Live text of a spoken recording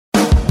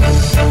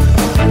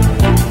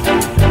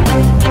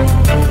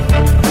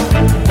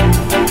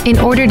In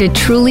order to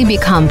truly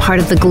become part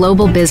of the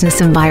global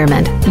business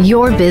environment,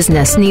 your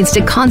business needs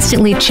to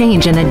constantly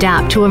change and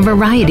adapt to a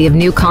variety of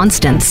new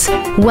constants.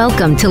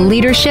 Welcome to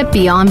Leadership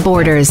Beyond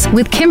Borders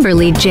with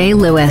Kimberly J.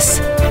 Lewis.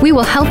 We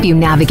will help you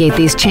navigate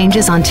these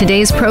changes on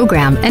today's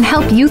program and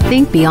help you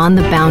think beyond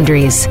the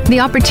boundaries. The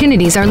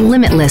opportunities are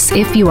limitless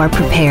if you are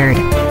prepared.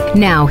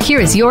 Now, here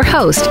is your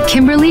host,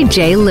 Kimberly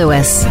J.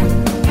 Lewis.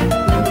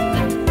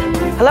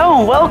 Hello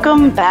and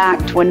welcome back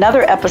to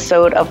another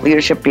episode of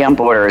Leadership Beyond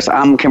Borders.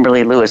 I'm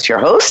Kimberly Lewis, your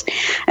host,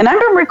 and I've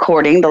been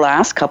recording the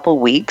last couple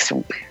weeks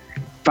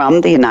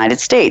from the United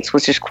States,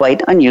 which is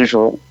quite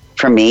unusual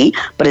for me,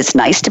 but it's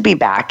nice to be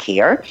back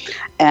here.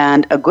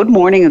 And a good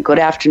morning, a good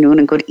afternoon,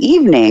 and good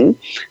evening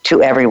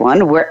to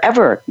everyone,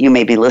 wherever you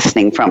may be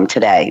listening from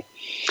today.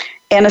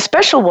 And a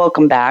special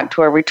welcome back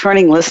to our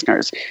returning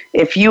listeners.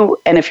 If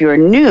you're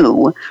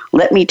new,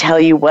 let me tell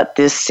you what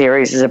this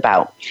series is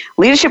about.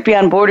 Leadership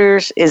Beyond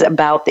Borders is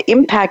about the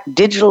impact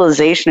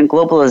digitalization and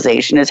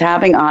globalization is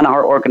having on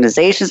our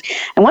organizations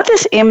and what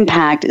this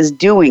impact is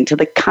doing to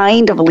the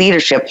kind of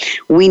leadership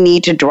we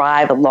need to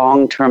drive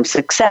long-term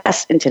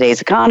success in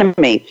today's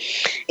economy.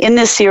 In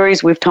this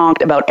series, we've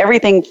talked about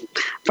everything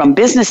from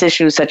business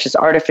issues such as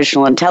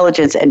artificial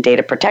intelligence and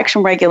data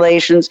protection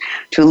regulations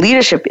to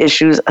leadership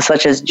issues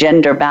such as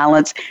gender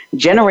balance,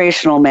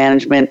 generational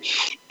management,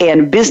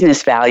 and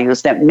business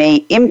values that may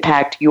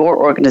impact your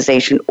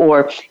organization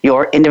or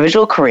your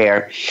individual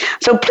career.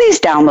 So please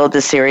download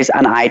this series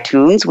on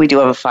iTunes. We do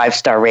have a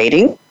 5-star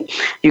rating.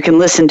 You can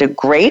listen to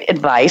great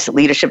advice,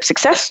 leadership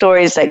success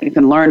stories that you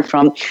can learn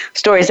from,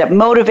 stories that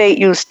motivate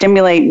you,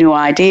 stimulate new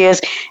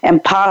ideas,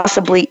 and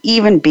possibly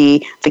even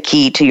be the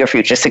key to your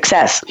future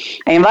success.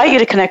 I invite you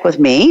to connect with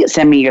me.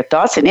 Send me your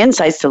thoughts and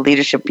insights to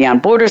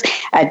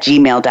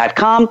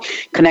leadershipbeyondborders@gmail.com.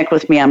 Connect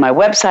with me on my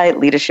website,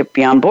 Leadership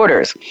Beyond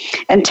Borders,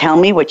 and tell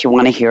me what you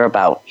want to hear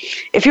about.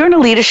 If you're in a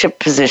leadership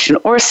position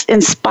or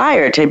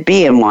inspired to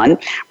be in one,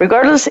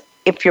 regardless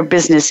if your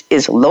business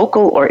is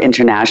local or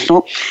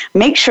international,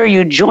 make sure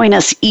you join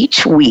us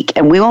each week,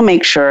 and we will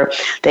make sure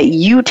that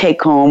you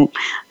take home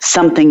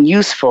something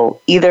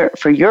useful either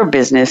for your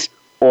business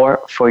or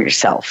for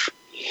yourself.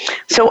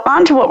 So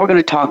on to what we're going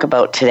to talk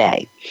about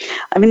today.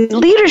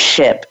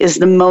 Leadership is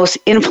the most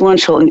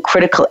influential and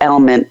critical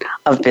element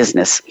of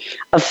business.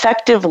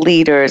 Effective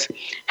leaders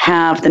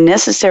have the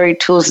necessary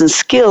tools and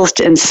skills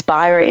to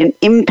inspire and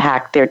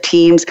impact their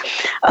teams,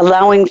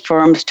 allowing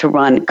firms to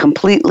run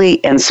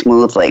completely and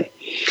smoothly.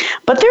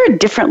 But there are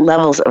different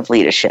levels of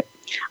leadership.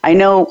 I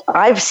know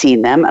I've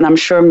seen them, and I'm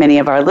sure many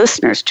of our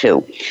listeners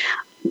too.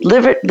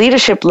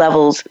 Leadership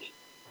levels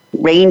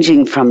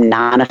ranging from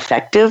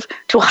non-effective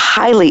to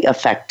highly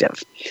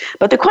effective.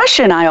 But the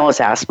question I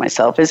always ask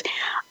myself is,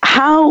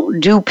 how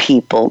do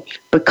people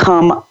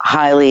become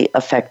highly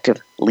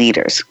effective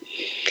leaders?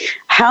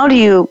 How do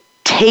you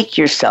take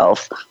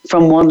yourself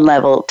from one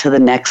level to the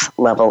next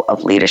level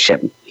of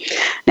leadership?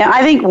 Now,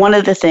 I think one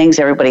of the things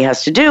everybody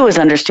has to do is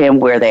understand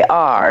where they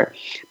are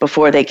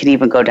before they can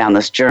even go down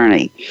this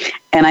journey.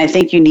 And I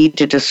think you need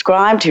to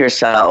describe to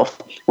yourself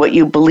what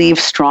you believe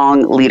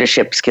strong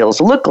leadership skills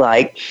look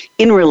like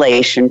in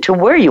relation to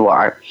where you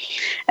are.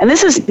 And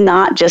this is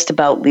not just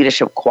about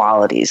leadership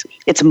qualities.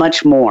 It's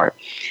much more.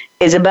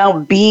 It's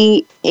about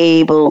being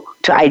able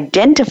to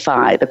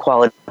identify the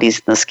qualities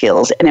and the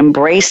skills and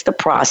embrace the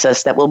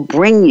process that will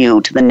bring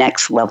you to the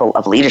next level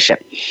of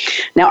leadership.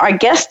 Now, our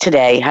guest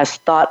today has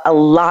thought a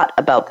lot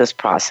about this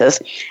process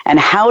and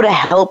how to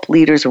help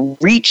leaders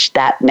reach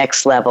that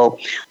next level,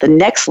 the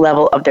next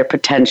level of their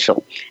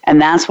potential.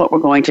 And that's what we're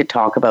going to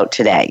talk about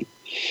today.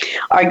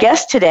 Our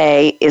guest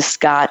today is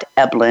Scott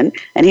Eblin,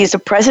 and he's the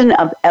president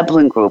of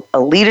Eblin Group, a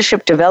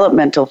leadership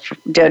development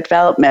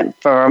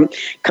firm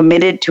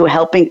committed to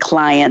helping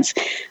clients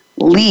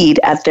lead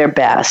at their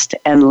best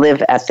and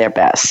live at their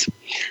best.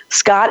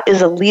 Scott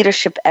is a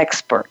leadership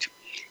expert.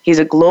 He's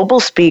a global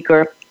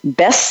speaker,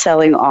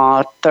 best-selling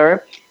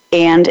author,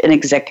 and an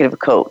executive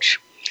coach.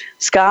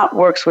 Scott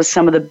works with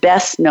some of the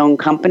best-known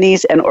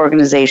companies and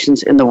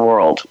organizations in the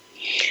world.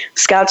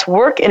 Scott's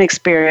work and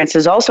experience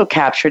is also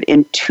captured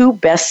in 2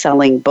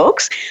 best-selling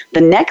books, The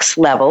Next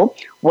Level,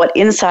 What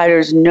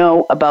Insiders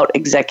Know About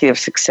Executive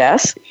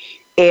Success,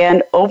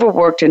 and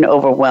Overworked and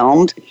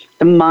Overwhelmed,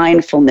 The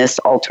Mindfulness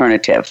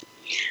Alternative.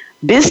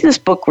 Business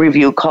Book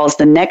Review calls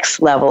The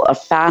Next Level a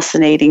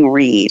fascinating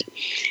read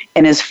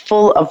and is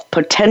full of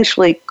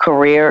potentially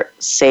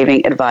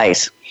career-saving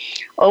advice.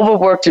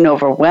 Overworked and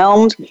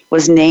Overwhelmed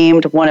was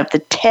named one of the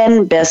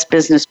 10 best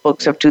business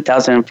books of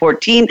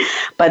 2014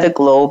 by the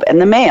Globe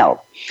and the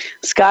Mail.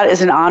 Scott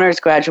is an honors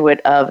graduate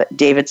of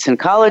Davidson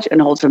College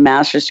and holds a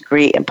master's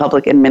degree in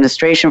public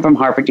administration from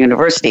Harvard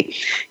University.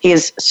 He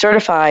is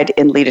certified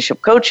in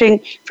leadership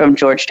coaching from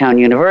Georgetown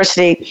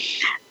University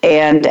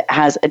and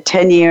has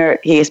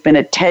been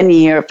a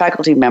 10-year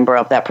faculty member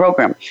of that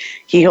program.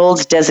 He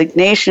holds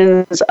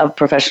designations of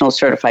professional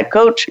certified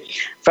coach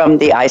from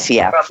the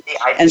ICF.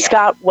 And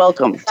Scott,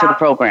 welcome to the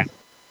program.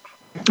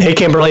 Hey,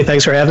 Kimberly,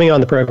 thanks for having me on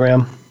the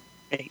program.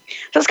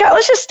 So, Scott,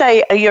 let's just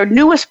say your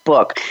newest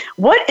book.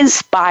 What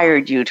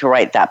inspired you to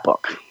write that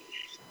book?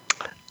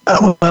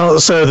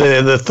 So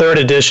the third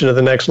edition of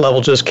The Next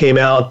Level just came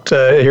out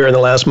here in the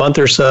last month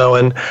or so,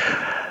 and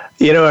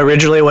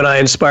originally when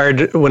I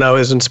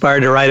was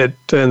inspired to write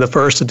it in the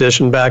first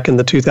edition back in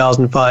the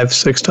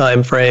 2005-06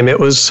 time frame, it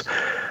was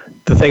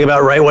the thing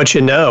about write what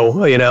you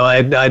know.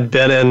 I'd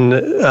been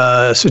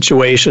in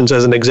situations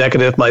as an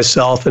executive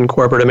myself in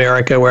corporate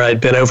America where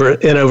I'd been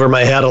over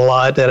my head a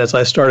lot, and as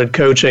I started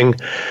coaching,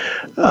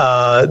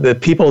 the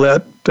people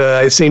that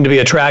seemed to be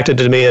attracted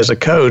to me as a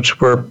coach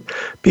were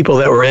people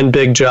that were in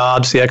big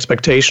jobs. The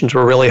expectations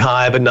were really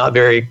high, but not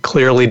very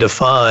clearly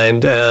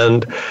defined.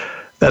 And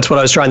that's what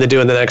I was trying to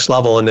do in The Next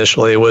Level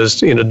initially,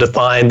 was,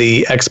 define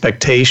the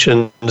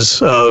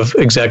expectations of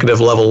executive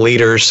level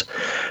leaders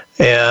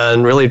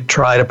and really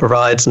try to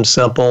provide some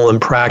simple and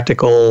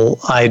practical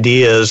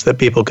ideas that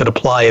people could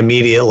apply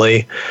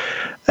immediately.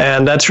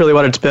 And that's really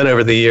what it's been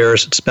over the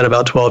years. It's been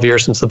about 12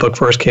 years since the book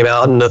first came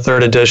out, and the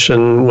third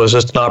edition was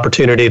just an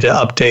opportunity to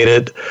update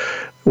it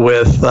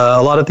with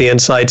a lot of the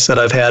insights that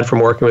I've had from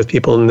working with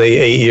people in the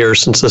 8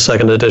 years since the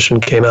second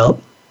edition came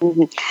out.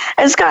 Mm-hmm.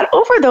 And Scott,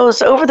 over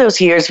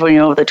those years,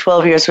 the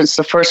 12 years since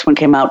the first one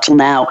came out till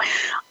now,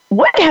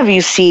 what have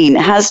you seen?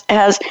 Has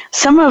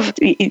some of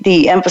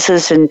the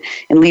emphasis in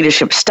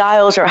leadership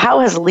styles, or how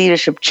has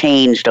leadership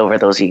changed over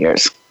those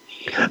years?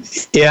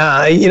 Yeah,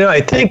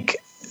 I think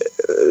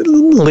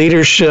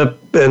leadership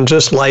and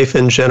just life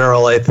in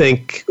general, I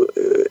think,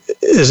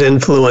 is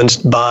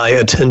influenced by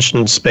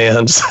attention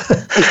spans.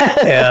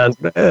 and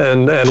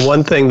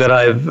one thing that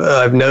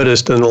I've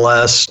noticed in the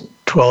last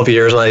 12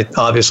 years, and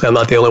I'm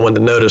not the only one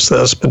to notice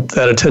this, but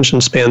that attention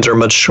spans are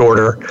much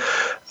shorter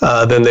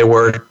than they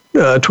were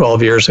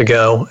 12 years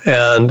ago.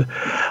 And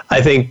I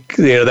think,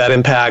 that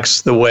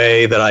impacts the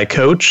way that I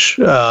coach,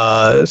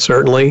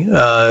 certainly.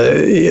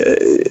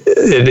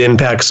 It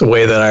impacts the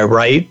way that I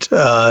write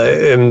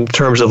in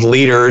terms of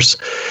leaders.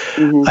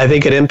 Mm-hmm. I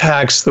think it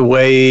impacts the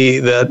way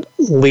that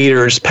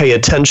leaders pay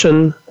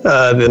attention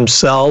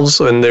themselves,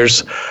 and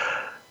there's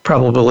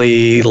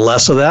probably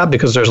less of that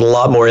because there's a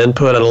lot more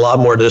input and a lot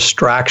more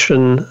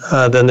distraction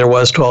than there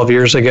was 12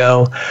 years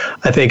ago.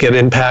 I think it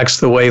impacts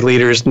the way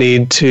leaders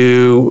need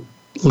to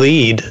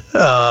lead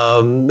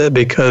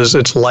because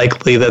it's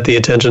likely that the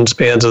attention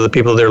spans of the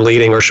people they're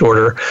leading are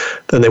shorter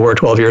than they were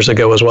 12 years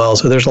ago as well.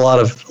 So there's a lot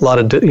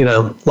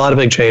of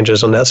big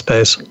changes in that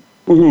space.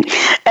 Mm-hmm.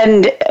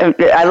 And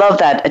I love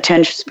that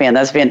attention span.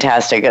 That's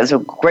fantastic. That's a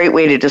great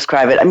way to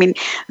describe it. I mean,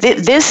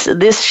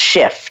 this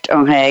shift,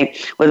 okay,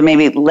 with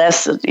maybe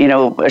less,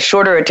 a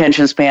shorter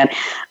attention span,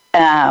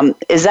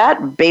 is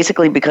that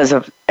basically because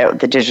of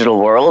the digital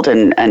world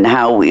and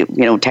how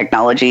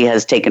technology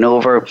has taken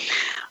over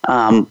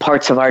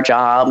parts of our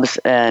jobs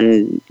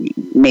and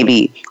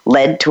maybe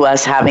led to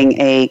us having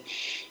a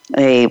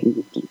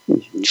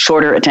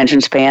shorter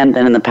attention span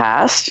than in the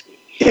past?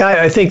 Yeah,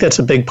 I think that's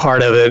a big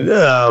part of it.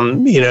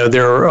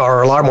 There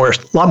are a lot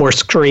more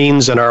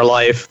screens in our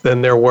life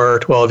than there were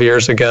 12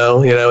 years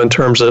ago, in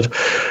terms of,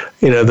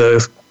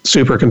 the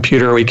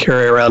supercomputer we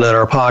carry around in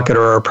our pocket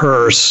or our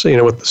purse,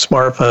 with the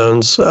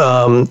smartphones.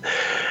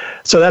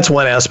 So that's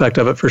one aspect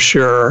of it for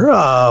sure.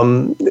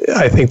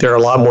 I think there are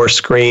a lot more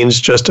screens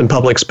just in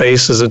public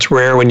spaces. It's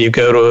rare when you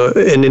go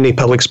in any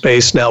public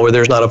space now where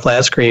there's not a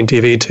flat screen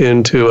TV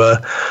tuned to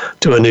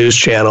a news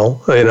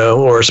channel,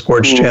 or a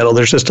sports channel.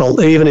 There's just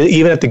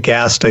even at the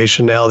gas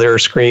station now there are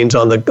screens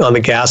on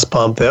the gas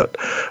pump that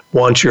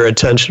want your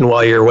attention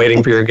while you're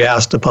waiting for your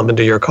gas to pump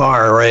into your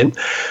car, right?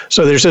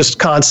 So there's just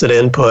constant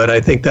input.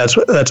 I think that's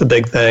a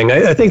big thing.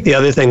 I think the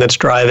other thing that's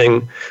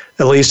driving,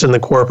 at least in the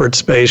corporate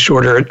space,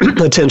 shorter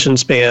attention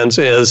spans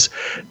is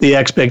the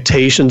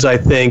expectations, I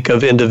think,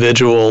 of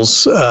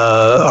individuals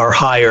are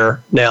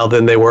higher now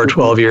than they were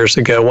 12 years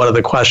ago. One of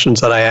the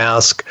questions that I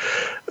ask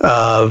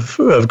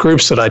of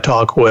groups that I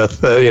talk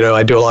with,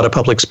 I do a lot of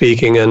public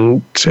speaking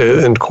in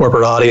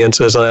corporate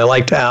audiences, and I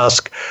like to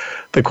ask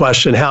the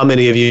question, how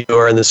many of you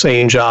are in the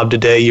same job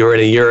today you were in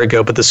a year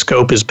ago, but the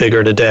scope is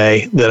bigger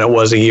today than it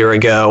was a year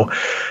ago?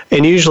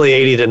 And usually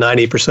 80 to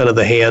 90% of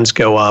the hands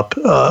go up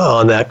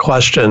on that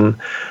question,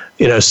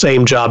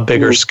 same job,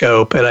 bigger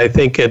scope. And I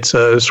think it's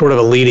a sort of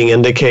a leading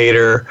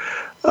indicator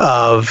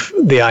of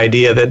the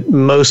idea that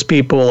most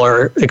people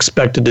are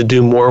expected to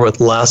do more with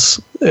less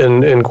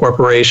in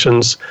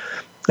corporations.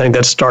 I think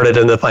that started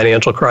in the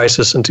financial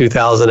crisis in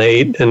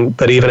 2008,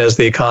 but even as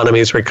the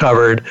economy's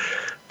recovered,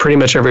 pretty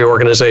much every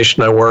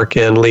organization I work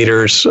in,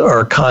 leaders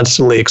are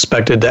constantly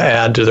expected to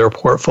add to their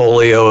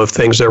portfolio of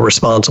things they're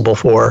responsible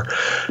for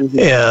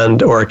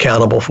and or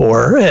accountable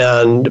for.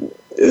 And,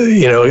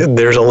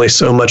 there's only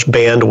so much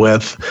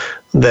bandwidth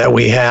that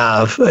we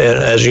have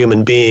as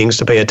human beings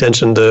to pay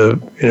attention to,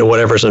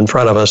 whatever's in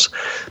front of us.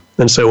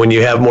 And so when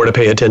you have more to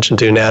pay attention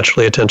to,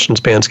 naturally attention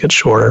spans get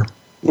shorter.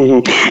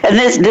 Mm-hmm. And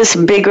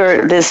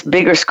this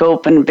bigger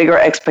scope and bigger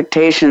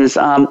expectations,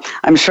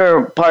 I'm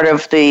sure part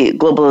of the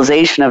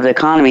globalization of the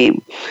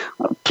economy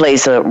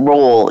plays a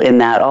role in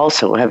that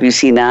also. Have you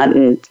seen that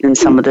in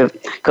some of the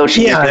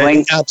coaching you're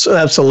doing?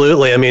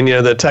 Absolutely. I mean,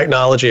 the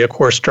technology, of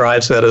course,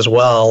 drives that as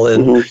well.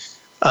 And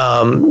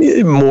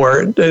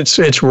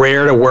It's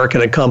rare to work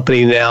in a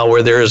company now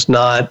where there is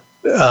not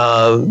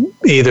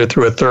either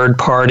through a third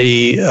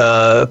party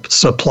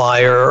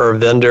supplier or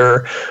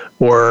vendor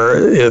or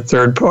a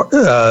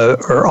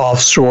or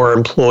offshore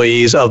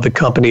employees of the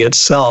company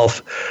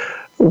itself.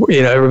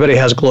 Everybody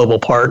has global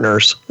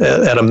partners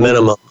at a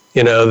minimum.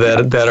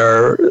 That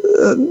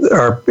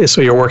are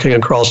so you're working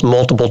across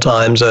multiple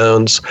time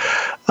zones.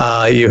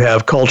 You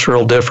have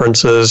cultural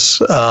differences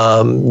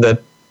that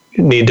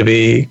need to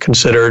be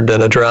considered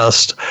and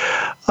addressed.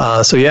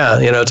 It's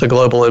a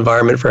global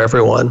environment for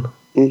everyone.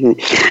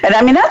 Mm-hmm. And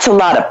I mean, that's a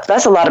lot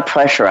of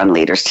pressure on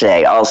leaders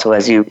today, also,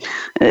 as you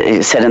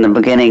said in the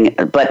beginning.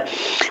 But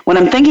when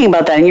I'm thinking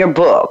about that in your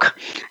book,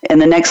 in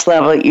the next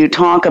level, you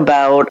talk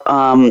about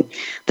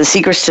the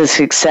secrets to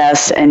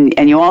success,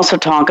 and you also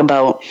talk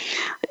about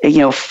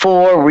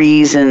 4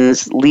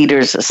 reasons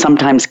leaders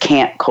sometimes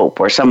can't cope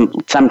or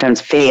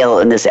sometimes fail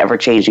in this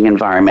ever-changing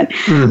environment.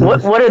 Mm-hmm.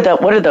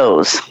 What are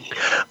those?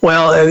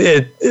 Well,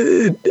 it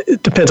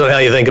depends on how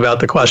you think about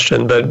the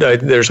question, but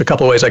there's a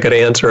couple of ways I could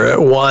answer it.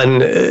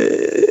 One,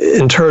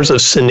 in terms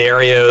of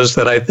scenarios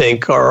that I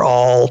think are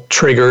all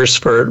triggers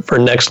for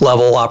next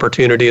level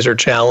opportunities or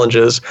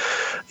challenges,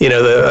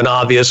 an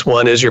obvious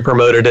one is you're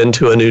promoted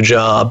into a new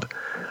job.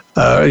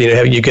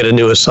 You get a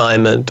new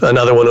assignment.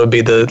 Another one would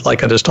be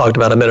like I just talked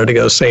about a minute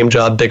ago, same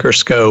job, bigger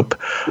scope,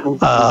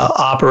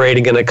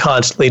 operating in a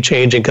constantly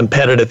changing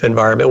competitive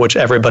environment, which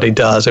everybody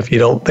does. If you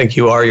don't think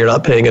you are, you're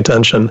not paying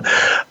attention.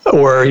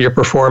 Or your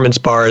performance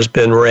bar has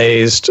been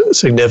raised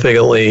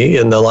significantly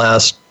in the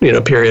last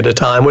period of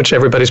time, which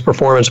everybody's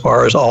performance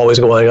bar is always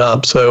going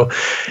up. So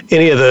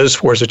any of those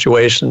 4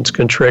 situations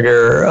can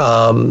trigger,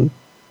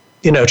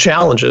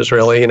 challenges,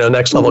 really,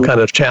 next level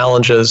kind of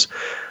challenges.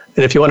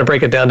 And if you want to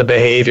break it down to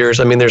behaviors,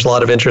 I mean, there's a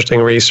lot of interesting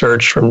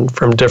research from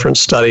different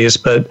studies,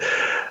 but,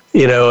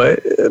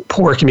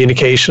 poor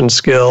communication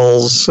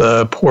skills,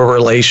 poor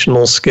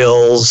relational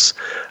skills,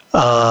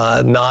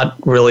 not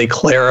really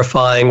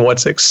clarifying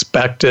what's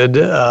expected.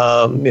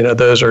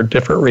 Those are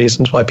different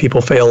reasons why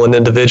people fail in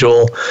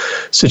individual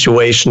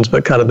situations,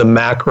 but kind of the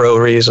macro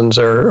reasons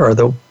are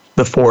the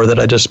 4 that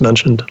I just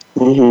mentioned.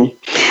 Mm-hmm.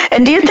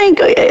 And do you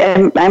think,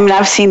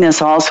 I've seen this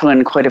also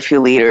in quite a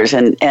few leaders,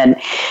 and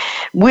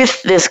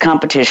with this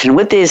competition,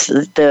 with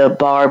the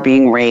bar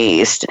being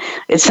raised,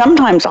 it's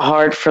sometimes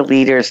hard for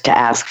leaders to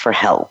ask for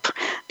help.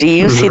 Do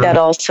you see that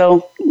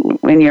also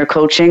in your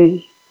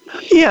coaching?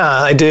 Yeah,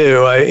 I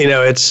do.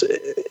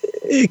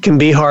 It can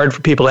be hard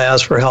for people to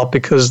ask for help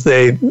because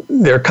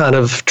they're kind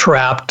of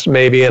trapped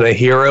maybe in a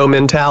hero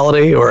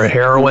mentality or a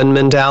heroine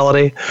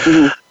mentality.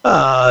 Mm-hmm.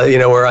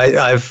 Where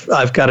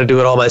I've got to do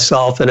it all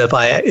myself, and if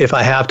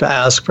I have to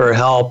ask for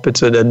help,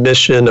 it's an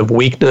admission of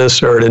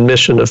weakness or an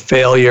admission of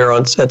failure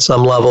at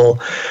some level,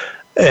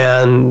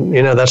 and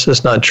that's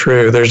just not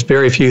true. There's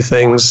very few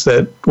things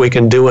that we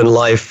can do in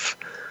life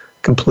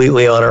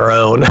completely on our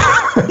own,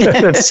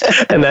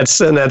 and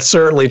that's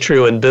certainly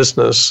true in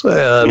business.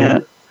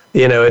 And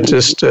it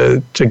just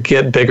to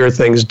get bigger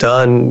things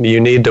done, you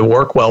need to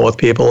work well with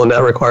people, and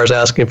that requires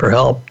asking for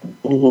help.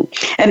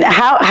 Mm-hmm. And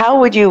how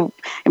would you?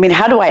 I mean,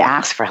 how do I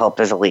ask for help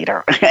as a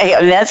leader? I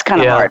mean, that's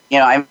kind of hard.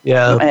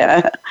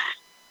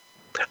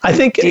 I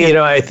think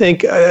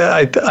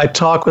I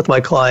talk with my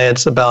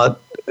clients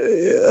about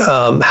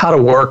how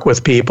to work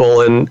with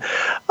people, and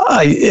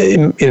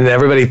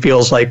everybody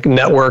feels like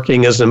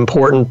networking is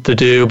important to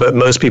do, but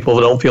most people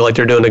don't feel like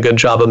they're doing a good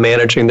job of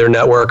managing their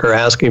network or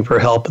asking for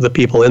help of the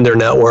people in their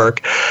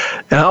network.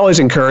 And I always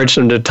encourage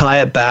them to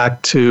tie it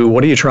back to,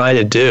 what are you trying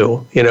to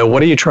do?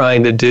 What are you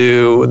trying to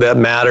do that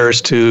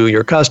matters to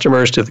your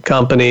customers, to the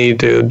company,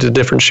 to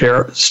different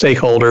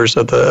stakeholders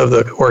of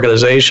the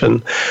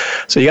organization?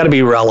 So you got to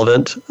be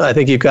relevant. I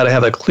think you've got to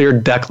have a clear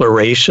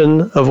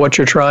declaration of what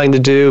you're trying to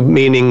do,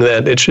 meaning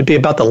that it should be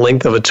about the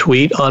length of a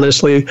tweet,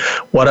 honestly.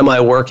 What am I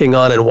working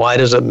on and why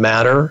does it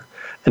matter?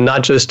 And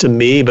not just to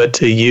me, but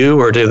to you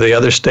or to the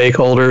other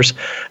stakeholders.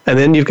 And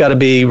then you've got to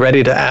be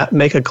ready to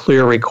make a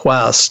clear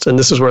request. And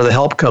this is where the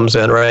help comes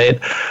in, right?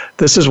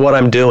 This is what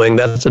I'm doing.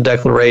 That's a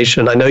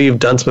declaration. I know you've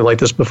done something like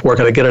this before.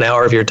 Can I get an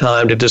hour of your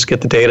time to just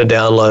get the data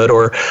download?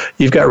 Or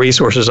you've got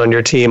resources on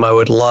your team I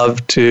would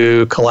love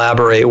to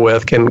collaborate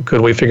with. Could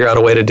we figure out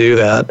a way to do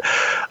that?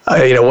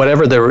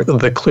 Whatever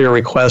the clear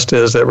request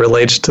is that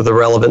relates to the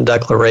relevant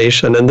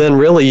declaration. And then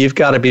really you've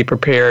got to be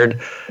prepared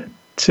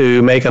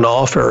to make an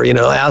offer.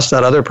 Ask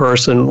that other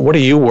person, what are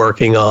you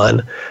working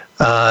on?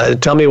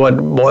 Tell me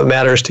what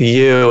matters to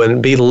you,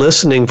 and be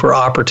listening for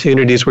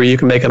opportunities where you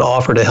can make an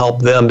offer to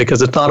help them,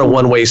 because it's not a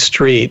one-way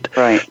street.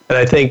 Right. And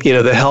I think,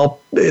 the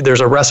help,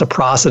 there's a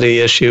reciprocity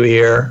issue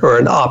here, or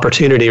an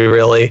opportunity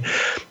really.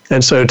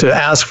 And so to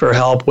ask for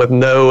help with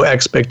no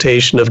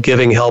expectation of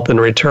giving help in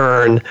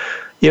return,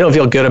 you don't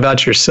feel good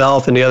about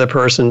yourself, and the other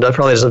person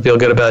probably doesn't feel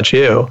good about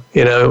you.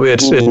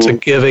 It's a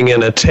giving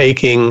and a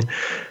taking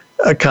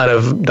a kind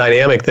of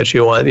dynamic that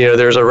you want.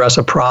 There's a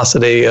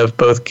reciprocity of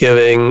both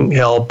giving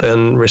help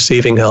and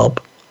receiving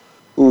help.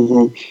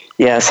 Mm-hmm.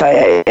 Yes,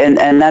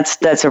 and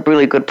that's a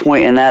really good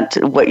point, and that's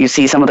what you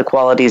see, some of the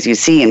qualities you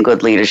see in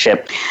good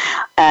leadership.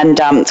 And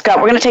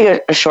Scott, we're going to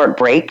take a short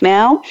break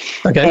now.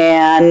 Okay.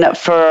 And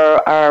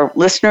for our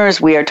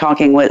listeners, we are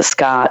talking with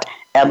Scott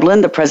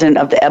Eblin, the president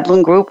of the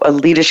Eblin Group, a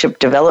leadership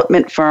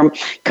development firm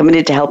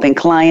committed to helping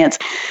clients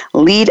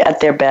lead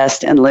at their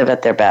best and live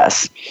at their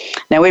best.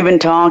 Now, we've been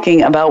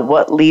talking about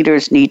what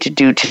leaders need to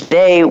do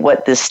today,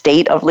 what the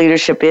state of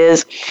leadership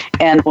is.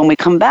 And when we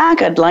come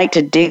back, I'd like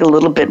to dig a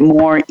little bit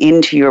more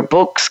into your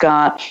book,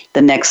 Scott,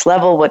 The Next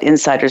Level, What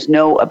Insiders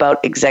Know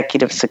About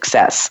Executive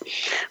Success.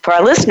 For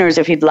our listeners,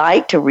 if you'd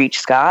like to reach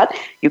Scott,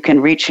 you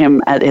can reach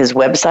him at his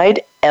website,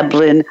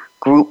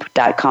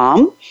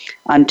 EblinGroup.com,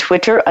 on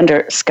Twitter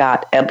under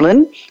Scott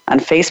Eblin, on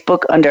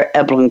Facebook under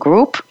Eblin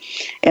Group,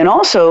 and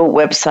also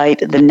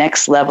website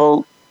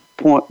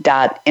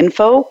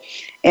thenextlevel.info,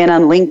 and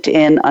on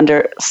LinkedIn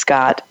under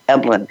Scott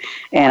Eblin.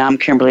 And I'm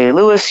Kimberly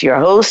Lewis, your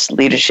host,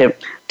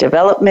 leadership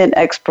development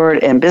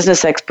expert and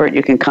business expert.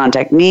 You can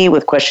contact me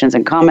with questions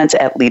and comments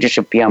at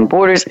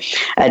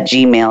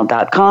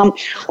leadershipbeyondborders@gmail.com,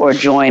 or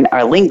join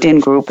our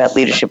LinkedIn group at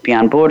Leadership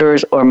Beyond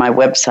Borders, or my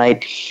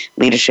website,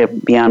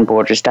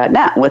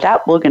 leadershipbeyondborders.net. With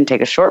that, we're going to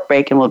take a short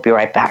break and we'll be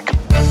right back.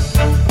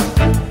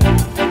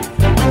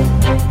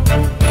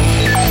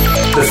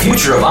 The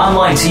future of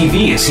online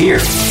TV is here.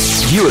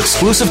 View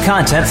exclusive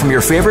content from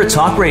your favorite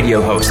talk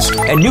radio hosts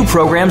and new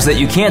programs that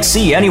you can't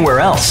see anywhere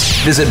else.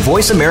 Visit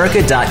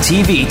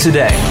voiceamerica.tv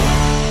today.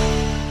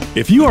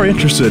 If you are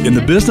interested in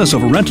the business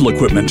of rental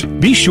equipment,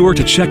 be sure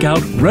to check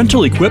out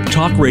Rental Equip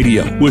Talk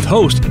Radio with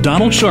host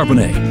Donald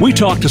Charbonnet. We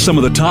talk to some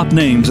of the top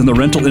names in the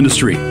rental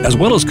industry, as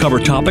well as cover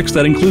topics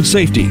that include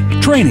safety,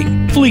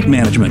 training, fleet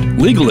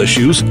management, legal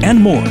issues, and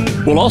more.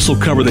 We'll also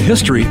cover the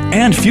history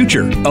and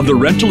future of the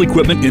rental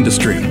equipment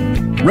industry.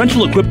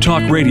 Rental Equip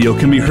Talk Radio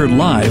can be heard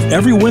live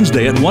every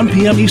Wednesday at 1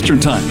 p.m. Eastern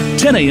Time,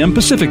 10 a.m.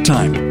 Pacific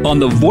Time on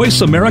the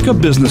Voice America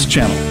Business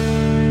Channel.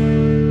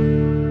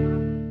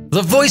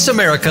 The Voice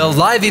America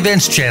Live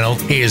Events channel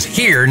is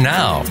here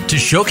now to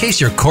showcase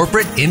your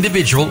corporate,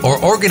 individual,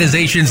 or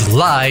organization's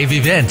live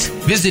event.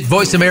 Visit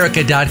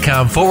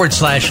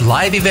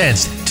voiceamerica.com/live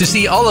events to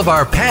see all of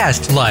our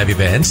past live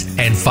events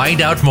and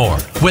find out more.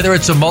 Whether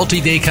it's a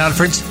multi-day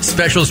conference,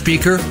 special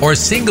speaker, or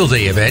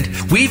single-day event,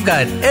 we've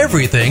got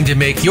everything to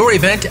make your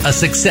event a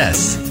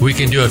success. We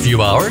can do a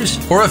few hours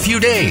or a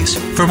few days.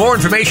 For more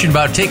information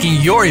about taking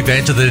your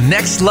event to the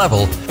next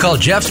level, call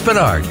Jeff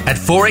Spinard at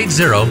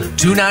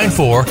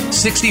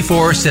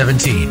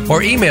 480-294-6417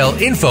 or email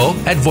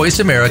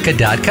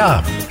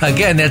info@voiceamerica.com.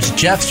 Again, that's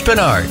Jeff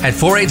Spinard at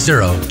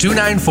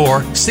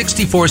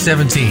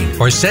 480-294-6417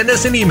 or send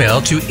us an email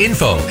to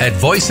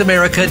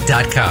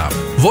info@voiceamerica.com.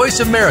 Voice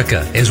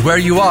America is where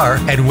you are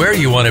and where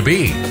you want to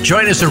be.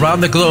 Join us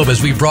around the globe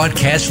as we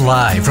broadcast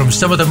live from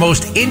some of the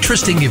most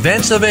interesting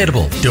events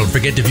available. Don't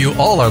forget to view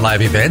all our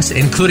live events,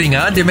 including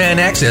on-demand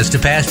access to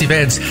past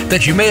events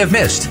that you may have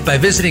missed by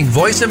visiting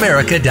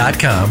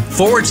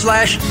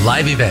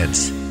voiceamerica.com/live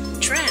events.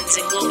 Trends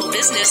in global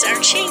business are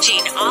changing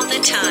all the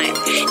time.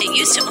 It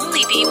used to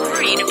only be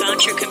worrying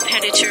about your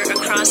competitor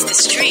across the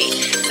street,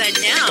 but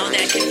now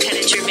that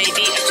competitor may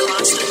be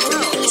across the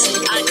world.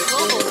 On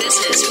Global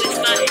Business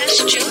with Mahesh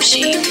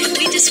Joshi,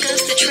 we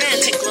discuss the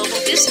trends in global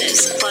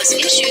business, plus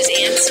issues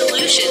and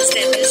solutions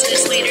that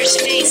business leaders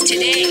face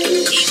today.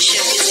 Each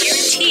show is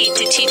guaranteed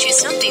to teach you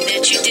something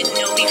that you didn't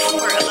know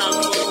before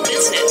about global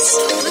business.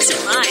 Listen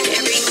live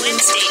every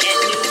Wednesday at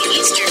noon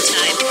Eastern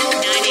Time,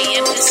 9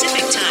 a.m.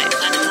 Pacific Time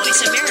on the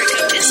Voice America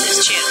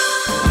Business Channel.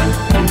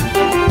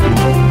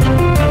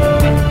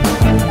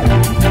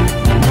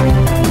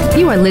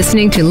 You are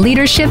listening to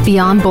Leadership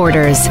Beyond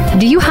Borders.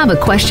 Do you have a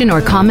question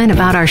or comment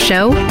about our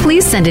show?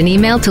 Please send an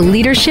email to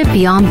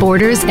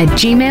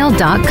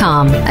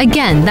leadershipbeyondborders@gmail.com.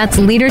 Again, that's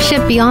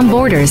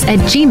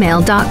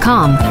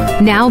leadershipbeyondborders@gmail.com.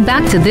 Now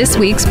back to this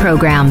week's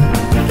program.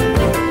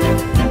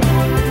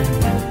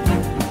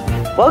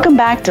 Welcome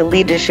back to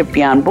Leadership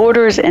Beyond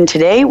Borders, and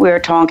today we're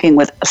talking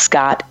with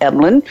Scott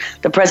Eblin,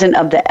 the president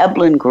of the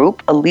Eblin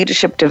Group, a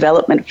leadership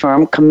development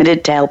firm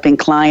committed to helping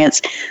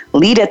clients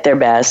lead at their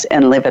best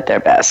and live at their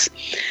best.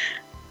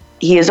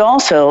 He is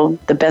also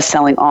the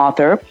best-selling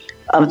author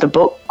of the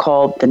book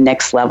called The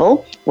Next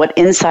Level, What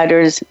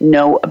Insiders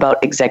Know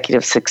About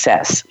Executive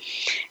Success.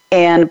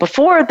 And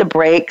before the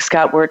break,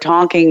 Scott, we were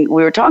talking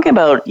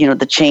about,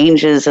 the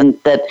changes and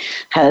that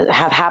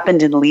have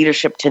happened in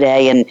leadership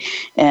today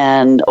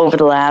and over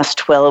the last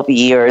 12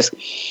 years.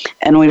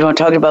 And we were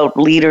talking about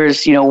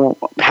leaders,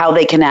 how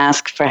they can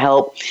ask for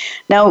help.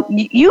 Now,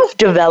 you've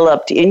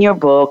developed in your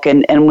book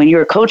and when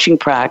you're coaching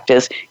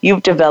practice,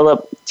 you've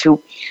developed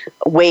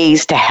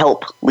ways to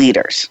help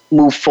leaders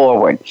move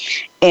forward.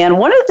 And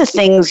one of the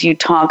things you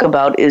talk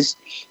about is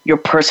your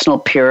personal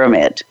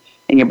pyramid.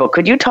 in your book.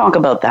 Could you talk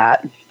about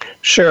that?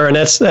 Sure, and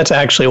that's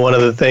actually one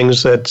of the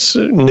things that's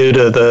new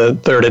to the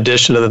third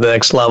edition of The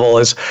Next Level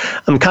is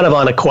I'm kind of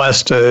on a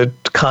quest to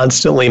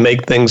constantly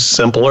make things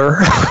simpler,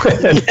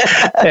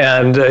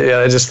 and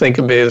I just think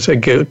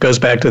it goes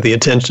back to the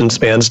attention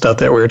span stuff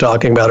that we were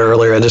talking about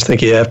earlier. I just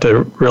think you have to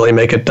really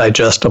make it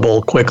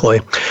digestible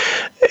quickly.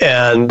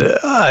 And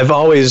I've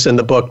always in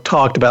the book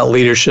talked about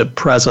leadership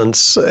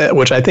presence,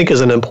 which I think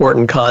is an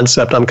important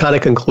concept. I'm kind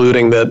of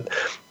concluding that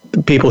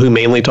the people who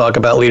mainly talk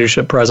about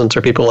leadership presence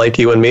are people like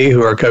you and me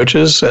who are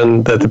coaches,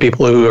 and that the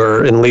people who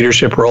are in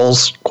leadership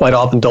roles quite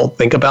often don't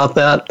think about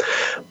that.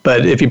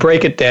 But if you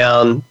break it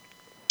down,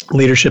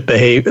 leadership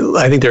behavior,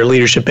 I think there are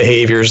leadership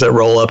behaviors that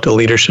roll up to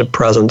leadership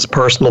presence: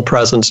 personal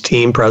presence,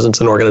 team presence,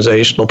 and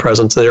organizational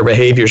presence. There are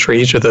behaviors for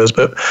each of those.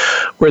 But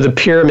where the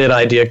pyramid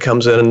idea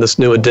comes in this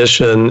new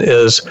edition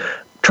is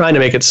trying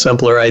to make it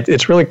simpler.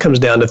 It really comes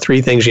down to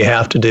three things you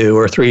have to do,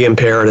 or three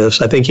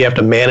imperatives. I think you have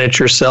to manage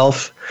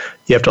yourself,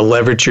 you have to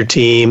leverage your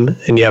team,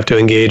 and you have to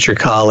engage your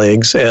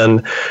colleagues.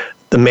 And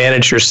the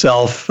manage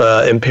yourself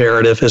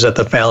imperative is at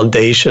the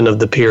foundation of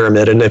the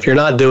pyramid. And if you're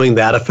not doing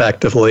that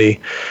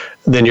effectively,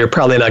 then you're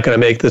probably not going to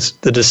make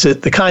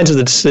the kinds of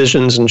the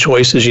decisions and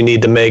choices you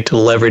need to make to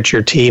leverage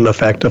your team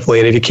effectively.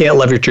 And if you can't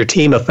leverage your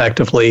team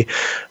effectively,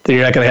 then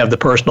you're not going to have the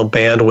personal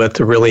bandwidth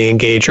to really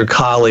engage your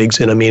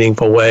colleagues in a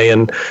meaningful way.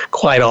 And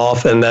quite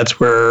often, that's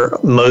where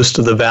most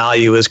of the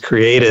value is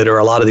created, or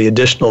a lot of the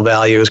additional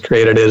value is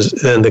created,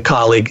 is in the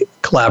colleague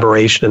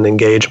collaboration and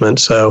engagement.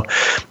 So,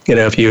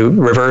 if you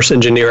reverse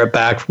engineer it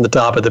back from the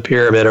top of the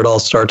pyramid, it all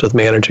starts with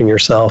managing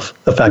yourself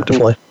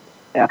effectively. Mm-hmm.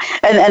 Yeah,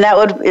 and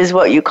that is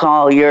what you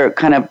call your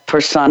kind of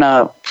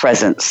persona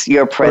presence,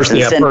 your presence,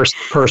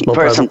 personal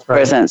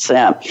presence.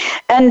 Yeah,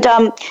 and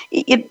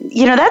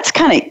that's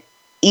kind of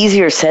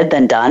easier said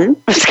than done,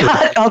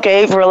 Scott.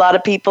 Okay, for a lot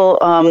of people,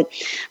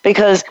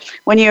 because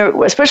when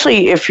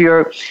especially if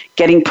you're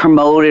getting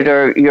promoted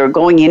or you're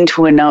going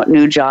into a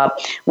new job,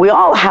 we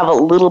all have a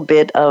little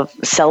bit of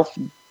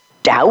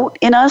self-doubt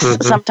in us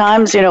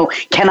sometimes.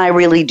 Can I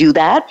really do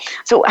that?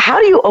 So how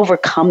do you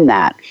overcome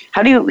that?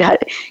 How do you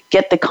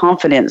get the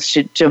confidence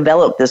to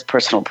develop this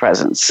personal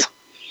presence?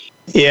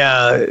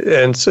 Yeah,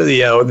 and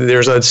so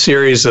there's a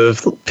series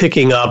of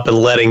picking up and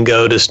letting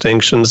go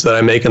distinctions that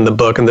I make in the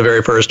book, and the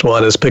very first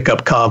one is pick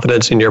up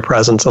confidence in your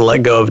presence and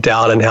let go of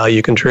doubt in how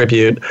you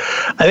contribute.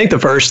 I think the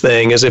first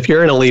thing is, if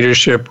you're in a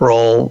leadership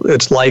role,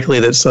 it's likely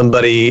that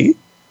somebody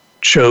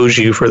chose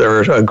you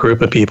a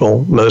group of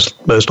people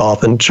most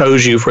often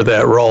chose you for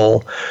that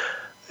role.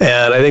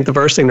 And I think the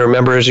first thing to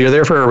remember is you're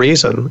there for a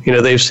reason.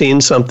 They've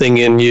seen something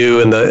in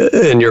you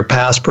in your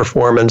past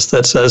performance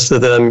that says to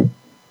them,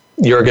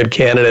 you're a good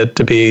candidate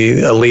to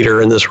be a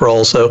leader in this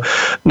role. So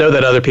know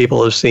that other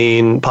people have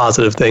seen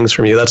positive things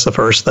from you. That's the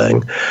first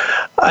thing.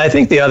 I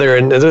think the other,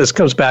 and this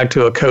comes back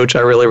to a coach I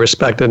really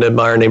respect and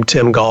admire named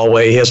Tim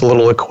Galway. He has a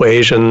little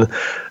equation,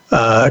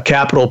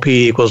 capital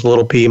P equals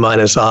little p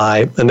minus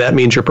I, and that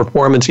means your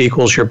performance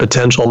equals your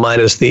potential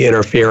minus the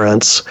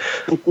interference.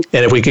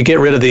 And if we could get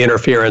rid of the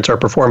interference, our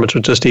performance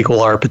would just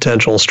equal our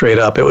potential straight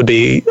up. It would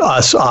be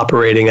us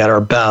operating at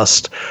our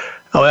best.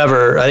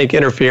 However, I think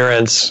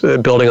interference,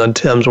 building on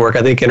Tim's work,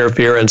 I think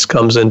interference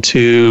comes in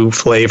two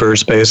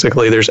flavors,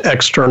 basically. There's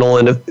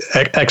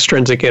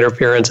extrinsic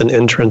interference and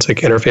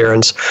intrinsic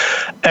interference.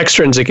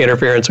 Extrinsic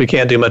interference, we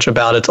can't do much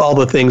about. It's all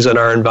the things in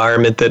our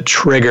environment that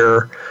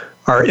trigger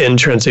our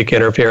intrinsic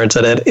interference.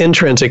 And that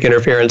intrinsic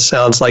interference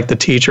sounds like the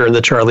teacher in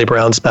the Charlie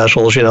Brown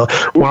specials, wah,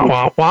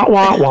 wah, wah, wah,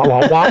 wah,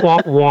 wah, wah,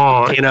 wah,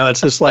 wah.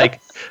 It's just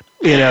like,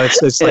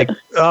 it's like,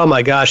 oh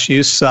my gosh,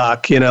 you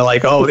suck.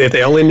 Like, oh, if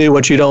they only knew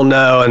what you don't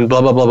know, and blah,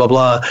 blah, blah, blah,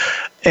 blah.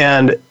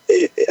 And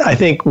I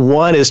think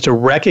one is to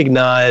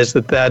recognize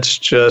that that's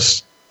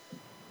just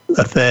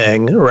a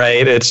thing,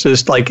 right? It's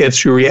just like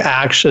it's your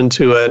reaction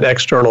to an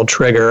external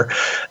trigger.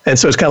 And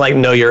so it's kind of like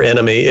know your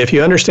enemy. If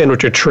you understand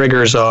what your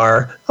triggers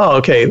are, oh,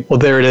 okay, well,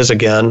 there it is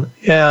again.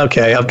 Yeah,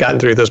 okay, I've gotten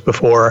through this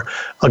before.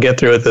 I'll get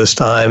through it this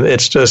time.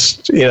 It's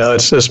just,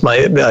 it's just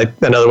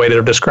another way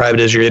to describe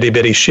it is your itty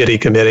bitty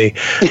shitty committee.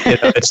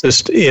 It's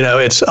just,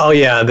 it's, oh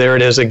yeah, there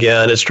it is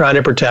again. It's trying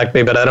to protect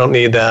me, but I don't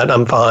need that.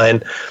 I'm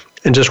fine.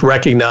 And just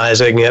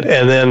recognizing it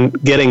and then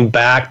getting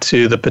back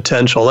to the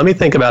potential. Let me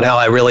think about how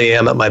I really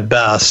am at my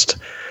best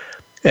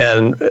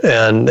and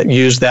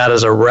use that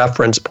as a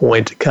reference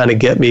point to kind of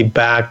get me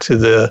back to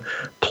the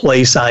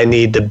place I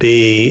need to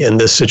be in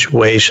this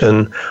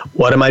situation.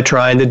 What am I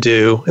trying to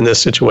do in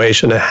this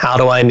situation? And how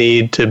do I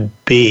need to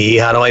be?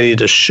 How do I need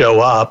to show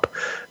up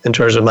in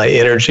terms of my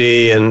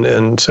energy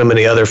and so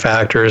many other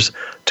factors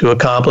to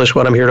accomplish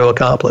what I'm here to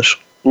accomplish?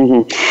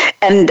 Mm-hmm.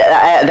 And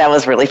that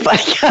was really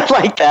funny. I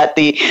like that,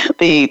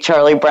 the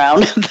Charlie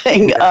Brown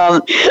thing.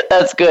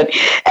 That's good.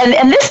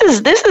 And this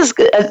is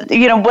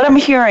what I'm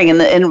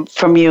hearing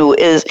from you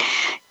is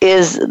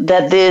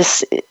that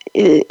this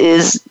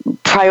is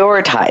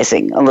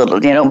prioritizing a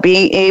little,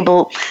 being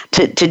able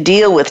to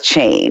deal with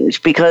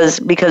change because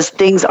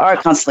things are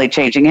constantly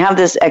changing. You have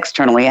this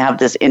external, you have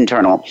this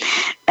internal,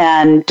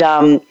 and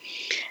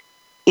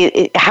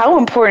how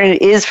important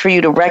it is for you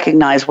to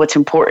recognize what's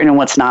important and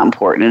what's not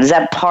important. Is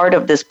that part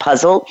of this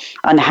puzzle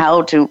on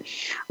how to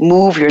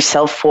move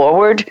yourself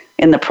forward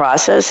in the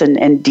process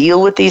and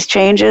deal with these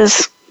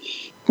changes?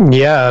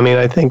 Yeah, I mean,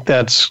 I think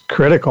that's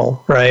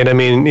critical, right? I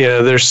mean,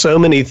 there's so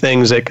many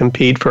things that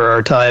compete for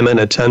our time and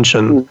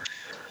attention.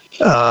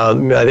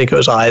 I think it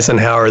was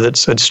Eisenhower that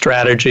said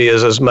strategy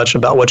is as much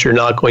about what you're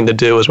not going to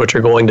do as what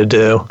you're going to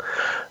do.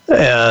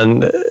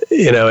 And,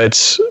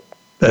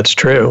 that's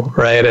true,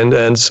 right?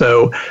 And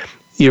so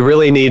you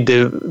really need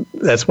to,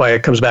 that's why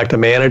it comes back to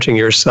managing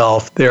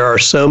yourself. There are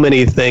so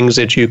many things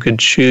that you could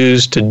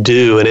choose to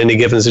do in any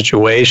given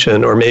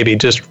situation, or maybe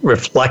just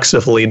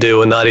reflexively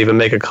do and not even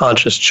make a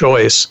conscious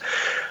choice.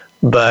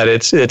 But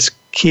it's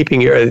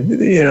keeping your,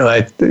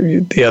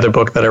 the other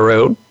book that I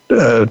wrote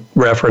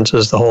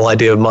references the whole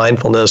idea of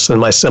mindfulness. And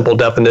my simple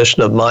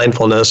definition of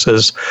mindfulness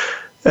is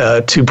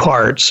two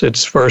parts.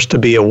 It's first to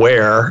be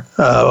aware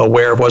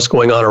of what's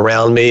going on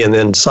around me and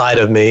inside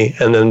of me.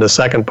 And then the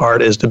second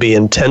part is to be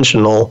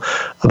intentional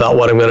about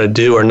what I'm going to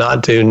do or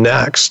not do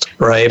next,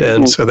 right?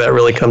 And so that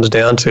really comes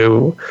down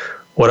to,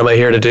 what am I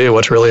here to do?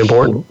 What's really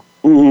important?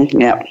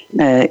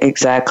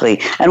 Exactly.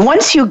 And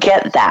once you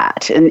get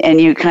that and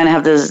you kind of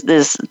have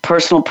this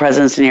personal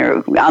presence and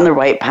you're on the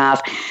right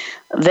path,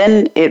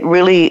 then it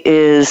really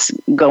is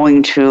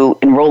going to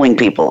enrolling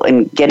people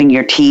and getting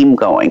your team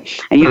going.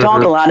 And you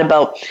talk a lot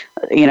about,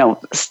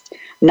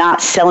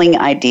 not selling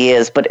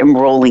ideas, but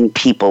enrolling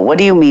people. What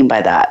do you mean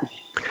by that?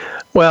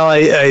 Well,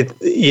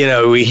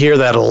 we hear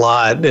that a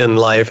lot in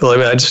life.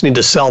 I just need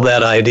to sell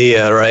that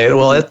idea, right?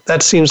 Well,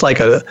 that seems like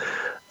a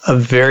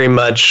very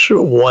much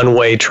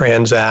one-way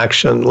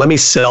transaction. Let me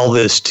sell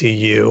this to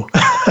you,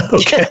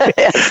 okay?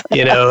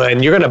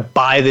 And you're going to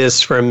buy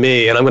this from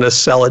me, and I'm going to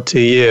sell it to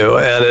you.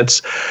 And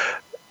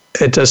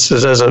it just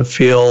doesn't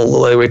feel,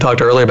 like we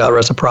talked earlier about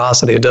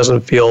reciprocity, it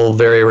doesn't feel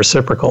very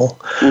reciprocal.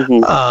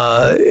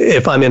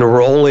 If I'm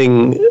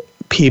enrolling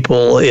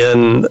people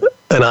in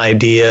an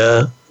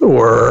idea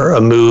or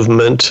a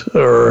movement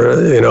or,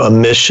 a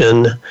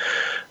mission,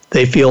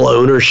 they feel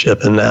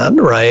ownership in that,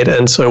 right?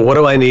 And so what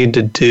do I need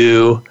to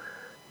do,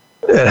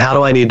 and how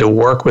do I need to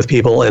work with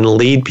people and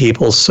lead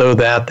people so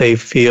that they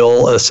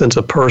feel a sense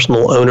of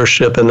personal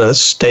ownership and a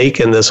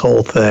stake in this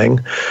whole thing,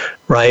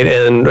 right?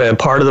 And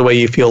part of the way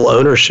you feel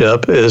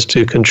ownership is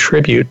to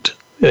contribute,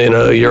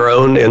 your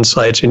own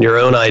insights and your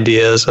own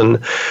ideas,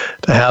 and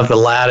to have the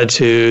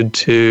latitude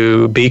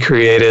to be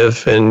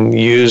creative and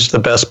use the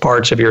best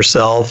parts of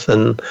yourself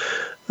and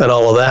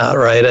all of that,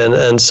 right?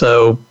 And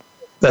so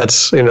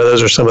that's,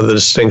 those are some of the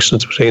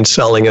distinctions between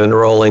selling and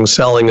enrolling.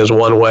 Selling is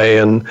one way,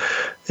 and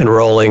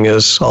enrolling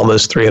is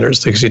almost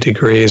 360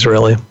 degrees,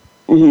 really.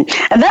 And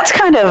that's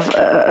kind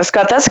of,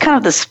 Scott, that's kind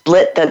of the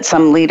split that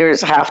some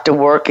leaders have to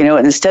work,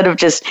 instead of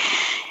just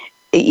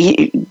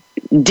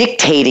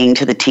dictating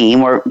to the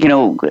team or,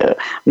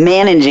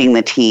 managing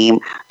the team,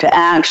 to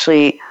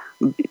actually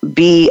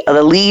be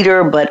the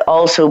leader, but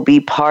also be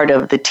part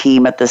of the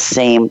team at the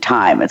same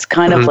time. It's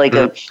kind of like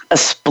a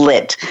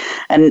split.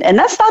 And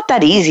that's not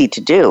that easy to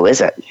do, is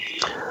it?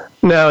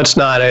 No, it's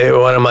not.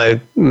 One of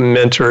my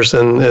mentors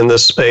in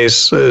this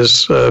space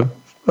is a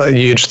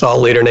huge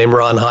thought leader named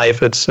Ron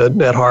Heifetz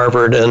at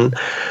Harvard. And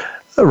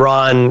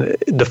Ron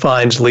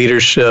defines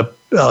leadership,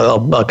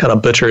 I'll kind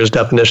of butcher his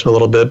definition a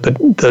little bit,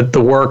 but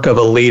the work of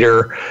a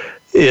leader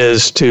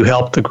is to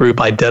help the group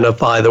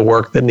identify the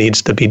work that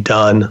needs to be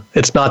done.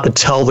 It's not to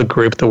tell the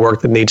group the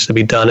work that needs to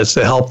be done. It's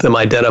to help them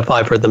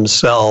identify for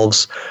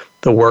themselves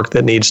the work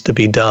that needs to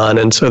be done.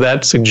 And so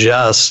that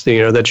suggests,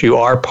 that you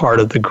are part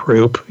of the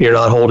group. You're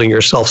not holding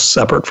yourself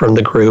separate from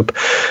the group.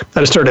 I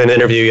just heard an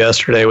interview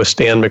yesterday with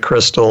Stan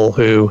McChrystal,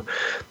 who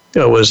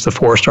was the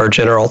four-star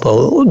general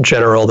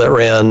that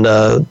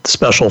ran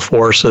special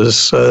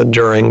forces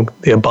during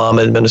the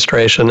Obama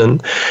administration.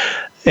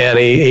 And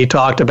he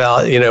talked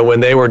about, when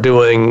they were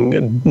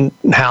doing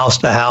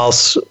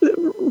house-to-house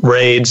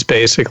raids,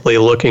 basically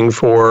looking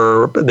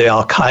for the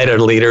Al-Qaeda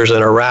leaders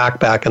in Iraq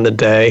back in the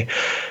day,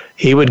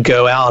 he would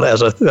go out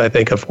as I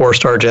think a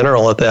four-star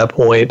general at that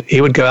point.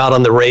 He would go out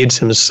on the raids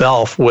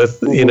himself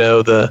with,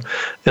 the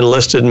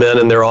enlisted men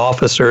and their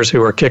officers who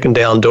were kicking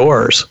down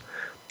doors.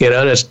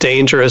 And it's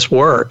dangerous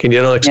work. And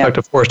you don't expect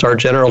a four-star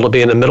general to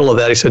be in the middle of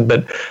that. He said,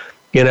 but,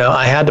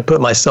 I had to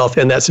put myself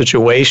in that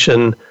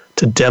situation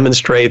to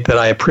demonstrate that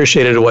I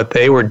appreciated what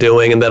they were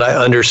doing and that I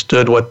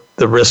understood what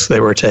the risks they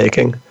were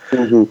taking.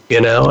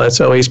 And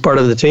so he's part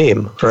of the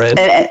team, right?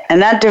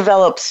 And that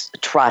develops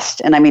trust.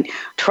 And I mean,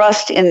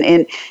 trust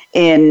in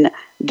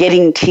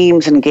getting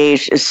teams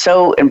engaged is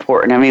so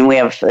important. I mean, we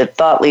have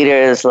thought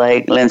leaders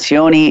like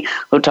Lencioni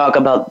who talk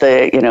about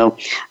the,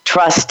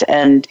 trust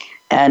and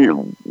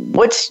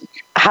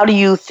how do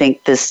you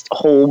think this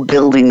whole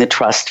building the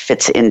trust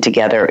fits in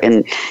together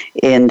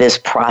in this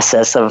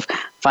process of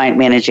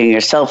managing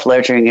yourself,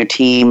 leveraging your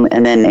team,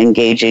 and then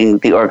engaging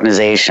the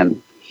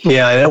organization?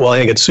 Yeah, well, I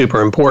think it's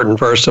super important,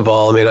 first of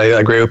all. I mean, I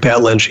agree with Pat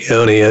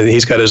Lencioni.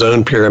 He's got his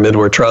own pyramid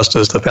where trust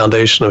is the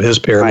foundation of his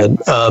pyramid.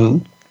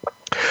 Right.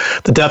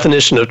 The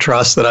definition of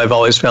trust that I've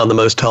always found the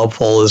most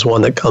helpful is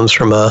one that comes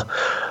from a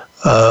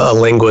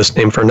linguist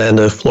named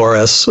Fernando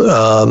Flores,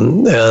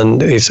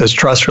 and he says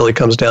trust really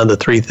comes down to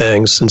three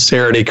things: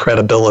 sincerity,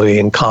 credibility,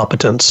 and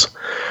competence.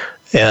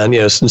 And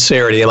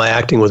sincerity, am I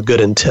acting with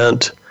good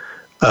intent?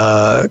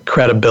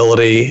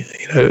 Credibility,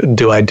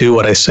 do I do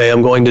what I say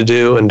I'm going to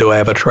do, and do I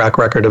have a track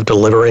record of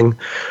delivering?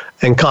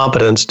 And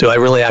competence, do I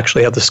really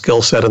actually have the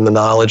skill set and the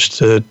knowledge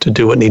to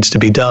do what needs to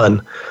be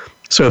done?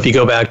 So if you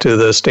go back to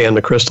the Stan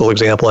McChrystal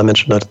example I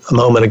mentioned a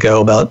moment ago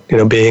about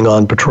being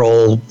on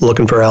patrol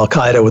looking for Al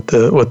Qaeda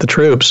with the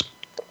troops,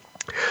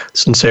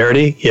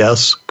 sincerity,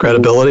 yes.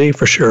 Credibility,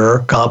 for sure.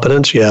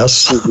 Competence,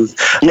 yes.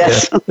 Mm-hmm.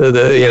 Yes.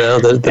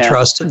 The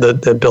trust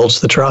that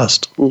builds the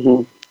trust.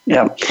 Mm-hmm.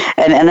 Yeah,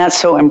 and that's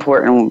so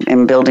important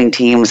in building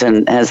teams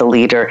and as a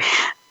leader.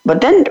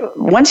 But then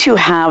once you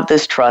have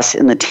this trust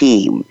in the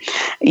team,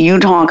 you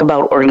talk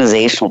about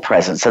organizational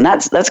presence, and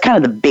that's kind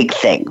of the big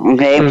thing,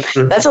 okay?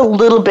 Mm-hmm. That's a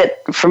little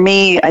bit, for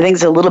me, I think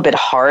it's a little bit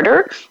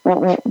harder,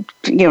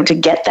 to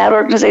get that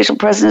organizational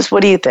presence.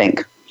 What do you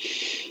think?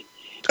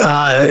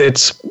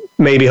 It's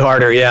maybe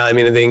harder, yeah. I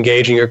mean, the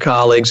engaging your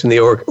colleagues and the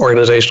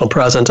organizational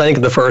presence. I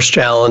think the first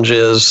challenge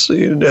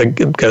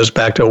it goes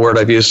back to a word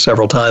I've used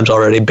several times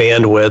already,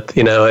 bandwidth.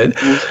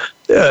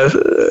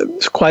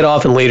 Quite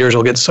often leaders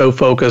will get so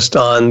focused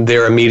on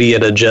their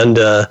immediate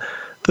agenda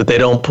that they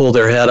don't pull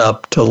their head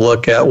up to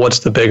look at what's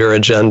the bigger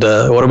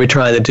agenda. What are we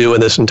trying to do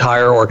in this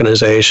entire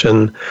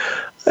organization?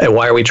 And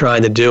why are we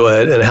trying to do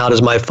it? And how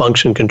does my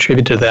function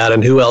contribute to that?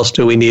 And who else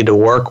do we need to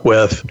work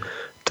with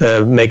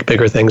to make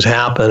bigger things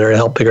happen or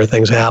help bigger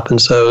things happen?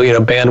 So,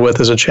 bandwidth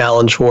is a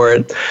challenge for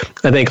it.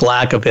 I think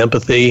lack of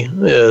empathy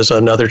is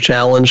another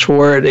challenge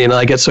for it.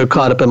 I get so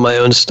caught up in my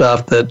own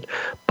stuff that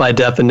by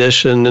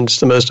definition, it's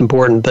the most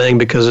important thing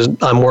because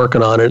I'm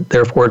working on it.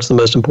 Therefore, it's the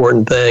most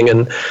important thing.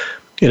 And,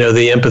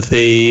 the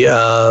empathy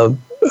of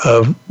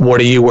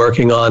what are you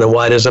working on and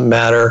why does it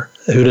matter?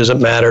 Who does it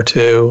matter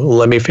to?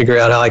 Let me figure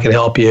out how I can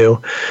help you.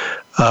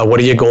 What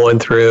are you going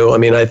through? I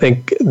mean, I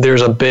think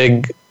there's a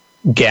big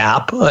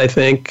gap, I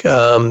think,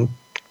 in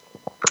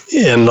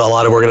a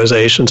lot of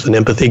organizations, an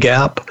empathy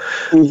gap.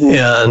 Mm-hmm.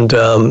 And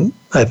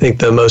I think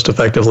the most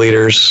effective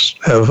leaders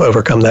have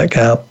overcome that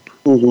gap.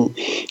 Mm-hmm.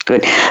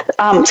 Good.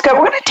 Scott,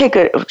 we're going to take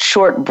a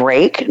short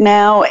break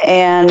now.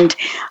 And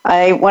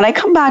when I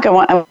come back,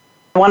 I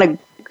want to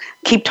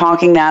keep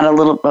talking that a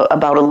little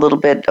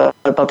bit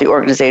about the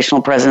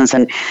organizational presence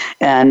and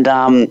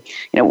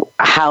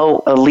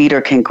how a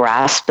leader can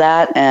grasp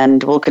that,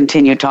 and we'll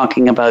continue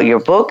talking about your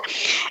book.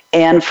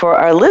 And for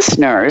our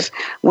listeners,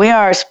 we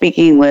are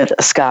speaking with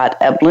Scott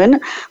Eblin,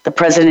 the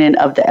president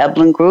of the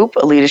Eblin Group,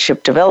 a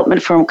leadership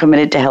development firm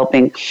committed to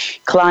helping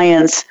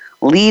clients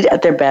lead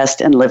at their best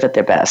and live at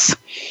their best.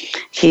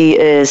 He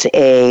is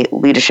a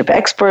leadership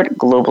expert,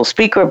 global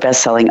speaker,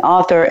 best-selling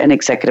author, and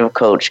executive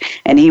coach,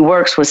 and he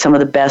works with some of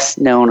the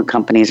best-known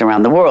companies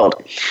around the world.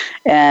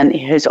 And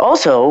he's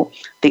also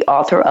the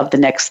author of The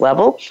Next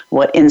Level,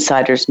 What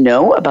Insiders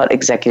Know About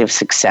Executive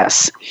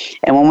Success.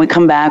 And when we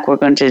come back, we're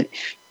going to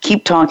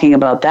keep talking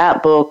about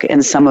that book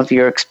and some of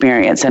your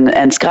experience.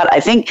 And Scott,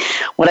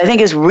 what I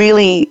think is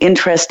really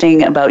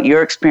interesting about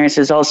your experience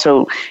is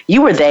also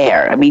you were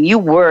there. I mean, you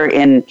were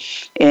in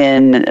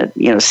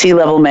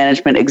C-level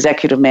management,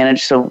 executive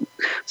management,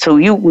 so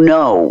you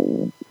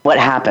know what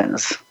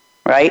happens,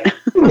 right?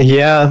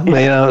 Yeah,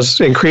 it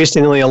was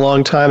increasingly a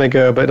long time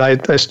ago, but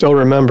I still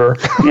remember.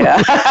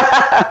 Yeah.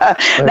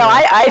 No,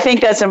 I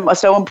think that's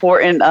so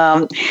important.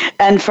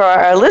 And for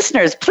our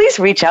listeners, please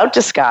reach out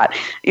to Scott.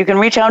 You can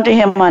reach out to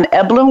him on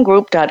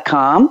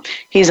eblingroup.com.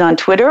 He's on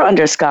Twitter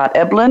under Scott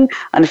Eblin,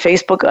 on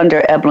Facebook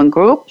under Eblin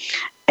Group,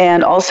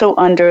 and also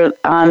on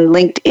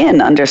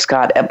LinkedIn under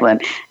Scott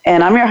Eblin.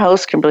 And I'm your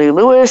host, Kimberly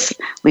Lewis,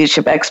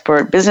 leadership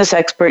expert, business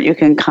expert. You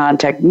can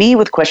contact me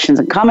with questions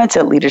and comments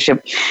at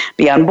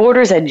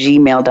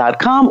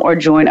leadershipbeyondborders@gmail.com or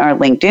join our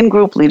LinkedIn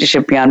group,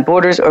 Leadership Beyond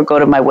Borders, or go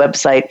to my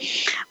website,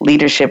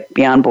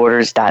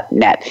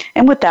 leadershipbeyondborders.net.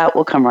 And with that,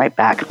 we'll come right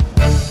back.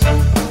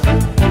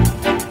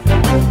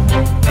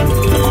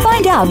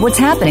 Find out what's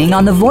happening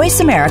on the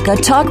Voice America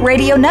Talk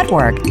Radio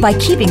Network by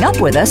keeping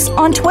up with us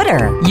on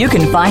Twitter. You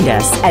can find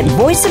us at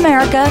Voice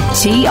America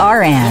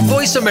TRN.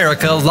 Voice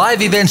America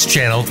Live Events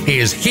channel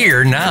is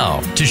here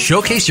now to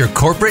showcase your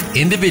corporate,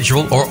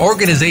 individual, or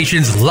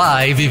organization's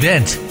live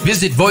event.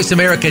 Visit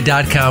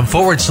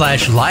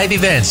voiceamerica.com/live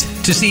events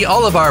to see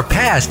all of our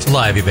past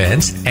live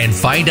events and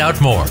find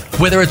out more.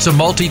 Whether it's a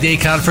multi-day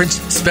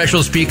conference,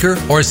 special speaker,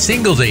 or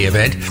single-day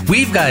event,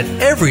 we've got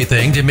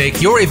everything to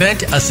make your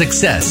event a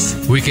success.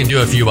 We can do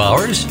a few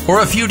hours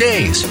or a few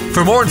days.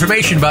 For more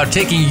information about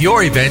taking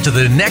your event to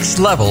the next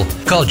level,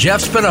 call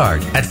Jeff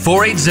Spinard at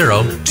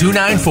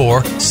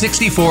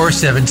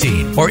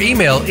 480-294-6417 or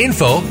email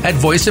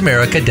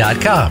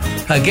info@voiceamerica.com.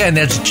 Again,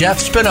 that's Jeff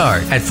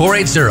Spinard at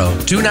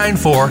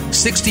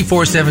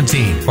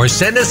 480-294-6417 or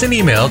send us an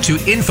email to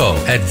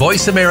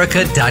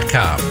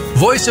info@voiceamerica.com.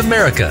 Voice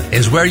America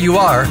is where you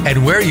are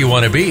and where you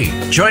want to be.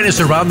 Join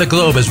us around the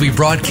globe as we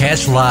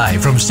broadcast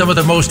live from some of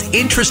the most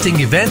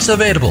interesting events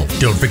available.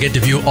 Don't forget to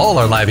view all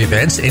our live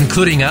events,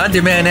 including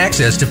on-demand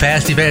access to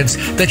past events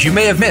that you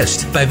may have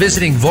missed by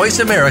visiting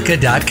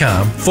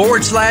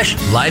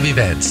voiceamerica.com/live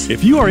events.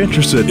 If you are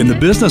interested in the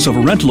business of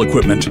rental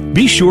equipment,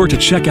 be sure to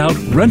check out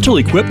Rental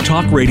Equip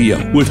Talk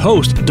Radio with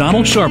host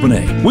Donald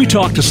Charbonnet. We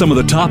talk to some of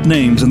the top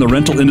names in the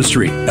rental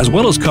industry, as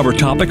well as cover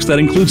topics that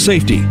include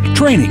safety,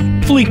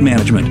 training, fleet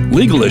management,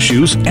 legal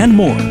issues, and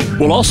more.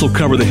 We'll also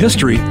cover the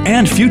history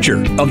and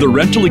future of the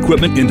rental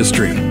equipment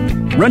industry.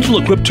 Rental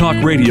Equip Talk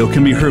Radio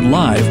can be heard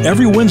live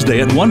every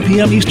Wednesday at 1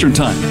 p.m. Eastern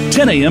Time,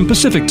 10 a.m.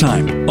 Pacific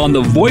Time on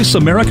the Voice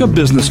America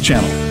Business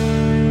Channel.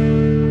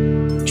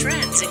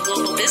 Trends in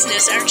global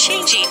business are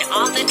changing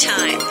all the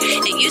time.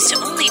 It used to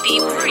only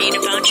be worrying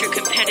about your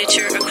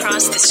competitor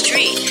across the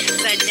street,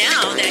 but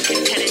now that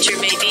competitor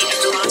may be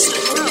across the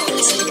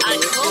world. On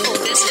Global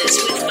Business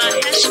with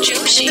Mahesh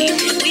Joshi,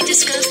 we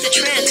discuss the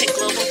trends in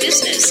global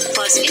business,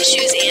 plus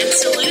issues and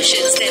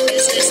solutions that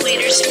business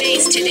leaders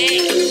face today.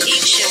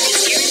 Each show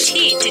is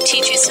guaranteed to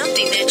teach you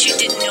something that you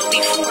didn't know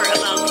before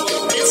about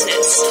global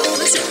business.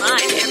 Listen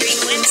live every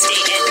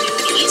Wednesday at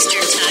noon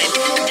Eastern Time,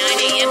 9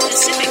 a.m.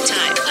 Pacific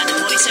Time on the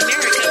Voice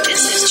America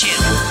Business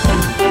Channel.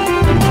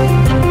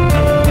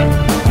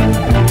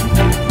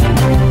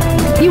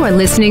 You are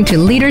listening to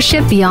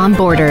Leadership Beyond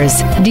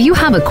Borders. Do you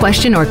have a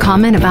question or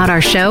comment about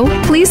our show?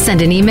 Please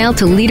send an email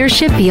to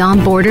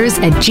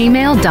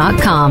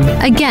leadershipbeyondborders@gmail.com.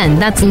 Again,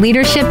 that's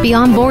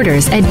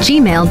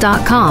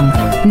leadershipbeyondborders@gmail.com.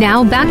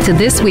 Now back to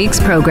this week's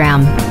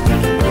program.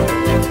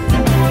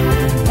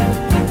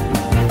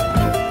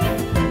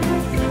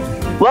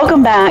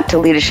 Welcome back to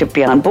Leadership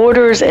Beyond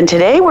Borders, and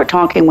today we're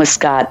talking with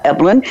Scott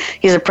Eblin.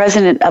 He's the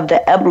president of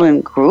the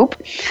Eblin Group,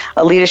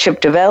 a leadership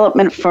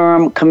development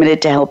firm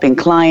committed to helping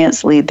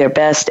clients lead their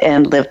best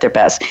and live their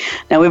best.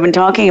 Now, we've been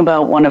talking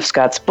about one of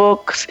Scott's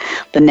books,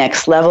 The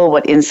Next Level,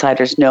 What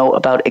Insiders Know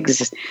About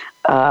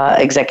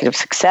Executive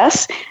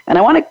Success, and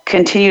I want to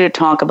continue to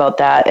talk about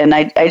that. And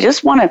I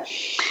just want to,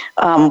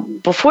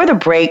 before the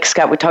break,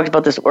 Scott, we talked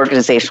about this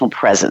organizational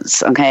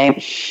presence,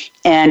 okay?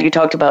 And you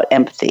talked about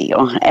empathy.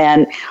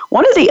 And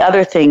one of the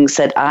other things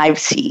that I've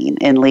seen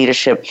in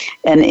leadership,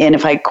 and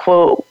if I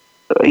quote,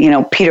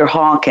 Peter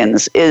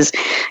Hawkins, is,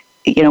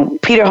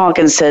 Peter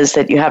Hawkins says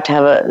that you have to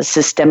have a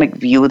systemic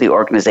view of the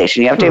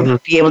organization. You have to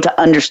be able to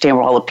understand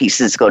where all the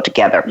pieces go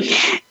together.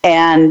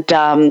 And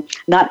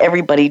not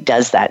everybody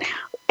does that.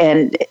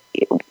 And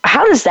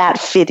how does that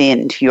fit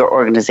into your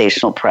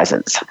organizational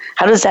presence?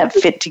 How does that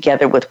fit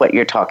together with what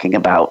you're talking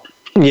about?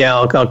 Yeah,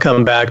 I'll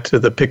come back to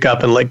the pick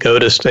up and let go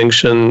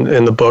distinction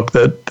in the book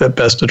that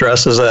best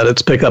addresses that.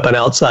 It's pick up an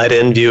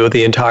outside-in view of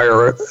the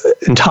entire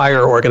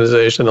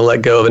organization and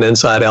let go of an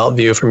inside-out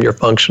view from your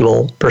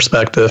functional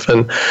perspective.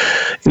 And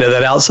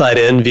that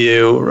outside-in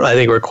view, I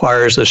think,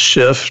 requires a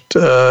shift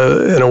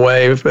in a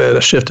way,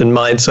 a shift in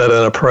mindset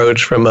and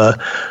approach from a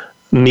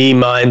me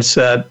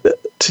mindset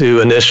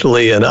to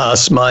initially an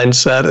us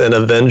mindset, and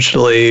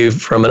eventually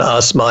from an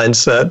us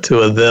mindset to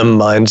a them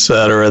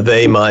mindset or a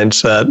they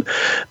mindset.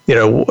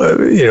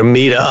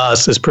 Me to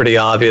us is pretty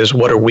obvious.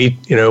 What are we?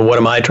 What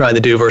am I trying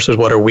to do versus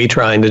what are we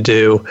trying to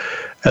do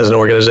as an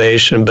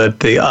organization? But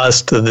the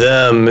us to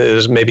them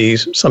is maybe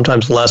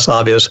sometimes less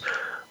obvious.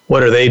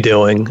 What are they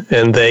doing?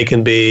 And they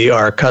can be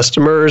our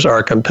customers,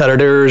 our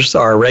competitors,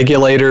 our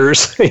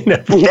regulators.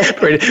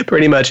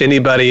 Pretty much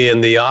anybody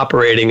in the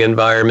operating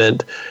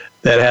environment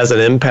that has an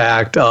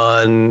impact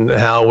on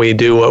how we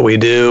do what we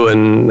do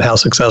and how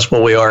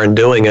successful we are in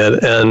doing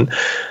it. And,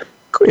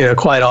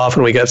 quite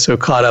often we get so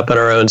caught up in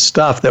our own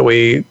stuff that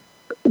we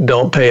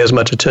don't pay as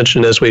much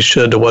attention as we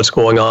should to what's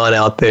going on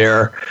out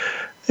there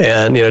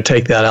and,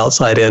 take that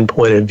outside-in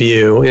point of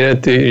view.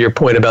 Your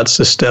point about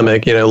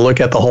systemic, look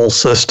at the whole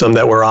system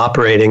that we're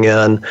operating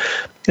in.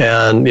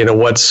 And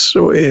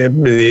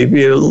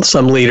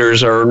some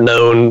leaders are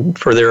known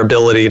for their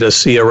ability to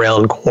see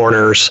around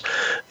corners.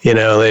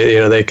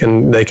 They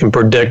can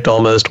predict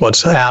almost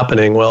what's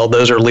happening. Well,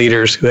 those are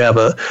leaders who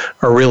are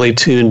really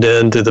tuned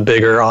in to the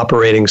bigger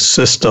operating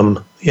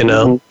system.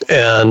 And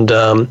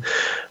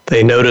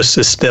they notice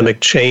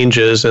systemic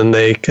changes, and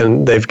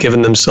they've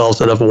given themselves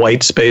enough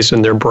white space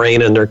in their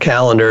brain and their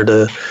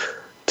calendar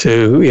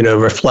to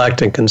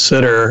reflect and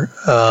consider.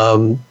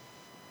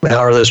 How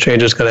are those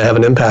changes going to have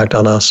an impact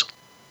on us?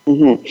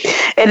 Mm-hmm.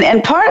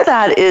 And part of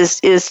that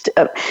is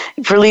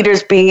for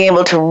leaders being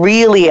able to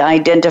really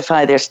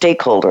identify their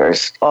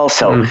stakeholders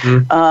also.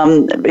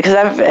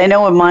 Because I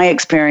know in my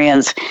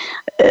experience,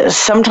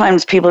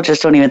 sometimes people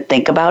just don't even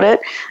think about it.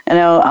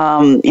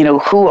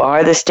 Who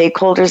are the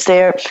stakeholders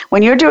there?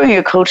 When you're doing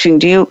your coaching,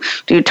 do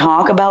you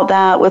talk about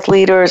that with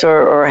leaders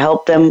or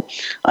help them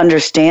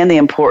understand the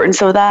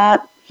importance of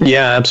that?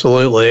 Yeah,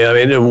 absolutely. I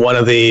mean, one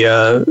of the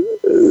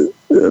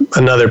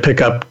another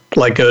pick-up,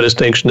 let go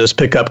distinction is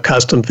pick up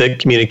custom fit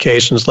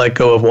communications, let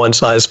go of one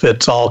size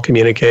fits all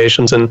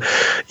communications. And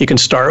you can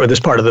start with this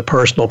part of the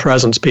personal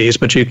presence piece,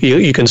 but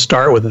you can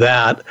start with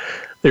that.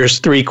 there's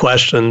 3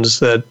 questions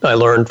that I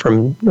learned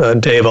from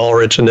Dave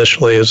Ulrich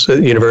initially at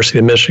the University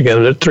of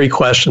Michigan. There are 3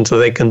 questions that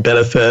they can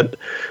benefit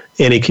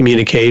any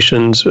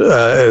communications.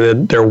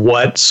 They're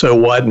what, so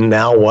what, and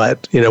now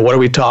what. What are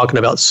we talking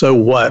about? So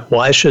what?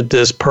 Why should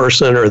this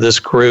person or this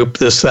group,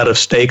 this set of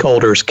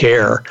stakeholders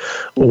care?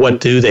 What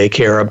do they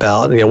care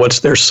about? What's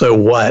their so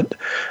what?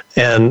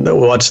 And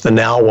what's the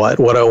now what?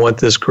 What do I want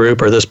this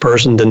group or this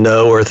person to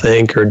know or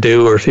think or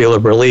do or feel or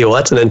believe? Well,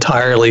 that's an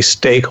entirely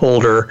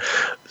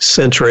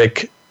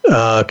stakeholder-centric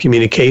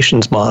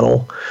communications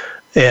model.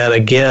 And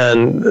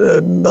again,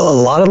 a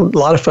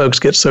lot of folks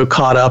get so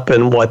caught up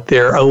in what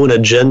their own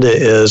agenda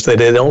is that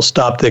they don't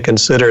stop to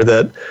consider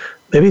that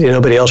maybe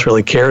nobody else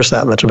really cares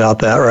that much about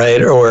that,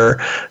 right? Or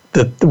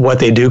that what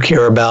they do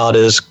care about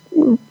is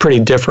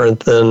pretty different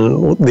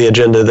than the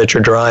agenda that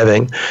you're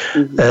driving.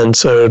 Mm-hmm. And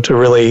so to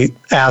really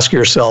ask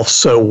yourself,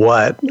 so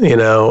what,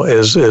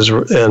 is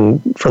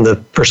and from the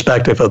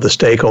perspective of the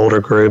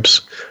stakeholder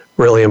groups,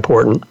 really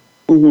important.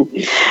 Mm-hmm.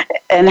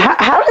 And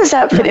how does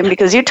that fit in?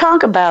 Because you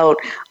talk about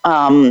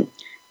a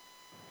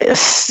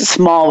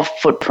small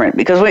footprint.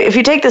 Because if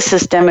you take the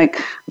systemic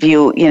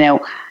view,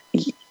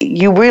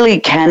 you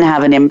really can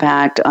have an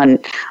impact on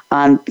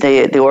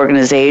the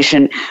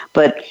organization.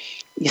 But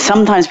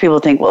sometimes people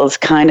think, well, it's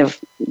kind of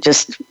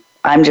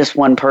I'm just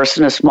one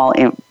person, a small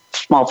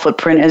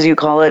footprint, as you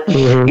call it.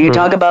 Mm-hmm. You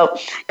talk about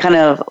kind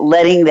of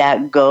letting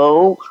that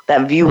go,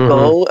 that view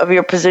go of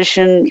your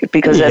position,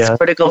 because that's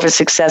critical for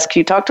success.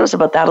 Can you talk to us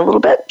about that a little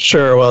bit?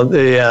 Sure. Well,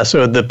 yeah.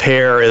 So the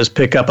pair is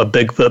pick up a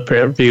big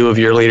footprint view of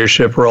your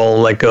leadership role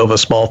and let go of a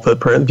small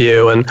footprint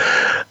view. And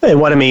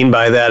what I mean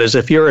by that is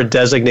if you're a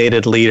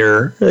designated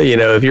leader,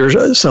 if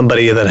you're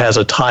somebody that has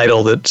a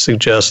title that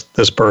suggests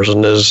this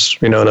person is,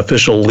 an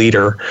official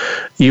leader,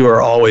 you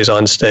are always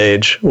on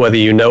stage, whether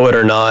you know it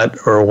or not,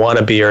 or want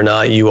to be or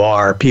not, you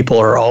are. People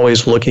are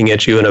always looking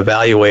at you and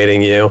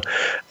evaluating you,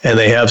 and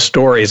they have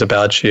stories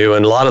about you.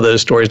 And a lot of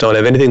those stories don't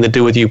have anything to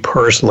do with you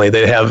personally.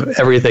 They have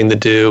everything to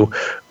do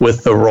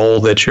with the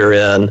role that you're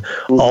in.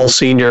 Mm-hmm. All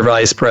senior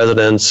vice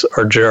presidents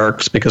are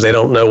jerks because they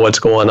don't know what's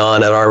going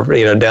on at our,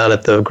 down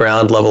at the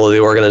ground level of the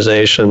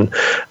organization.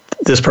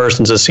 This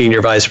person's a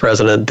senior vice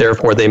president,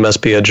 therefore they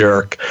must be a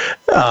jerk.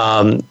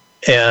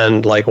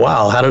 And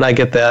wow, how did I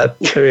get that?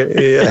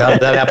 How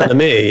did that happen to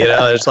me?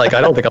 It's like, I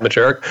don't think I'm a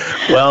jerk.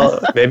 Well,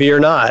 maybe you're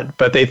not,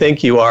 but they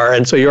think you are.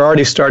 And so you're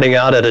already starting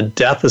out at a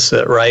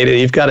deficit, right? And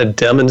you've got to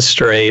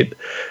demonstrate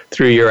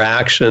through your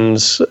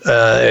actions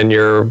and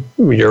your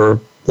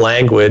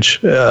language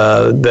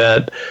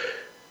that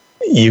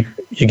you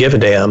give a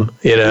damn,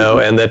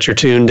 and that you're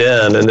tuned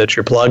in and that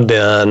you're plugged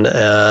in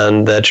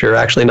and that you're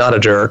actually not a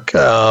jerk,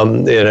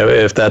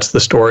 if that's the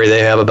story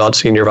they have about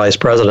senior vice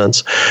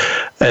presidents.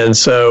 And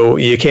so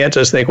you can't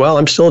just think, well,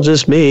 I'm still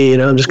just me,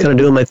 I'm just kind of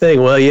doing my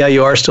thing. Well, yeah,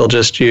 you are still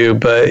just you,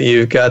 but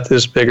you've got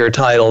this bigger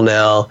title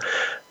now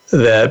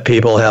that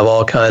people have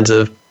all kinds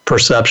of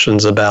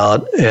perceptions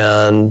about,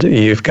 and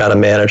you've got to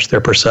manage their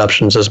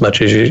perceptions as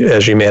much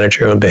as you manage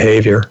your own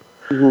behavior.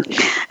 Mm-hmm.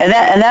 And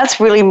that's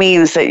really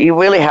means that you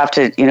really have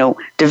to,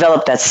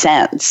 develop that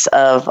sense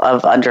of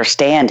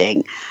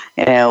understanding,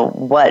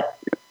 what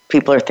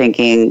people are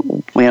thinking,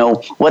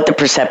 what the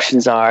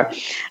perceptions are,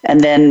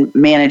 and then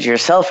manage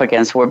yourself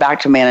against. We're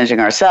back to managing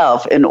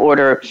ourselves in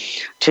order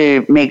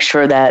to make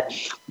sure that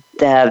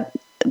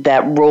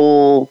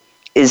role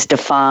is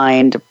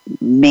defined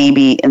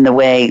maybe in the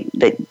way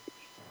that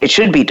it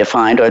should be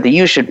defined, or that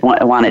you should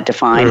want it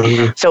defined.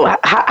 Mm-hmm. So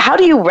how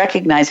do you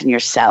recognize in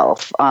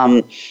yourself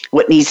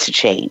what needs to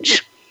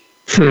change?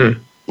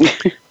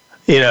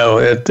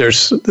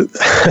 There's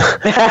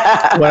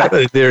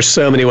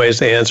so many ways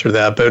to answer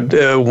that, but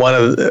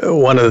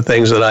one of the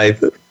things that I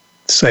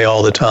say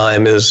all the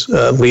time is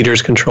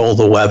leaders control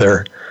the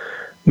weather.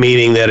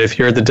 Meaning that if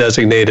you're the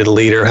designated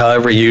leader,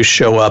 however you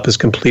show up is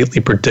completely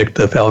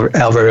predictive. Everybody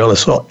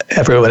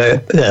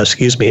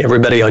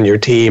on your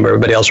team,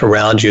 everybody else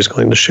around you is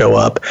going to show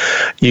up.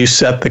 You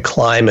set the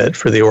climate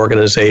for the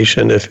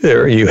organization,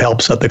 or you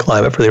help set the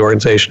climate for the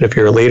organization if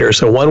you're a leader.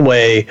 So one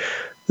way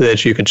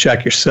that you can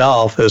check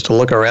yourself is to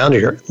look around.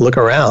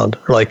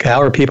 Like,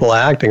 how are people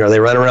acting? Are they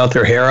running around with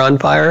their hair on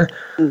fire?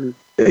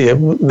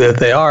 Mm-hmm. If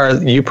they are,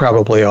 you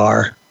probably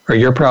are. Or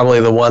you're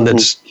probably the one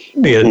that's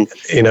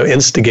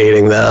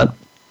instigating that.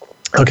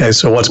 Okay,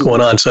 so what's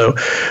going on? So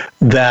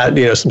that,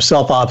 some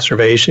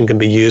self-observation can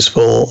be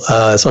useful.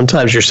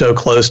 Sometimes you're so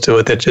close to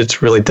it that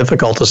it's really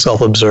difficult to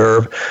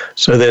self-observe.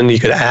 So then you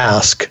could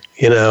ask,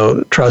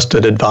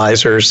 trusted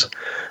advisors,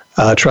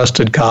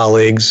 trusted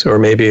colleagues, or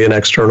maybe an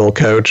external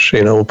coach,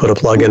 we'll put a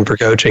plug in for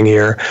coaching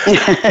here,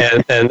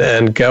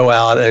 and go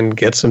out and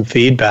get some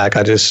feedback.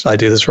 I do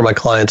this for my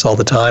clients all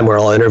the time, where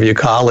I'll interview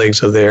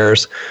colleagues of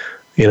theirs,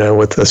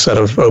 with a set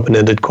of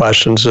open-ended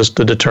questions just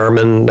to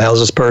determine how's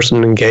this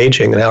person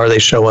engaging and how are they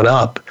showing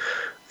up.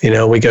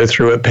 We go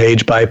through it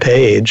page by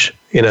page,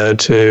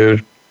 to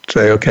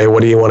say, okay,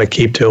 what do you want to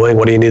keep doing?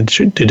 What do you need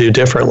to do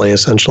differently,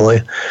 essentially?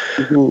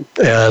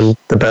 Mm-hmm. And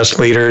the best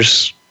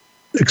leaders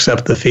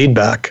accept the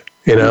feedback,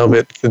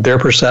 but their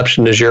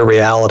perception is your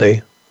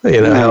reality.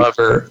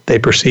 However they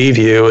perceive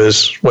you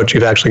is what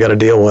you've actually got to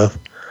deal with.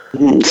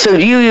 So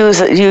you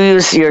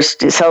use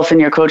yourself in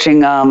your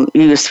coaching. You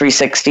use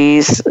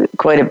 360s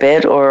quite a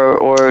bit,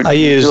 or I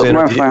usually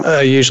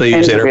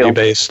use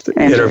interview-based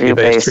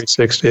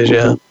 360s.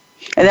 Yeah.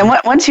 And then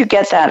once you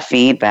get that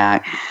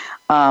feedback,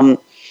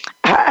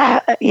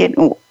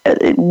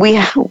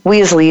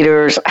 we as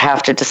leaders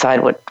have to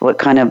decide what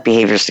kind of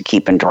behaviors to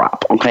keep and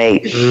drop.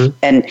 Okay,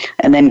 and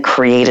then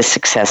create a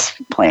success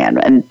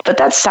plan. But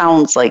that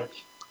sounds like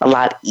a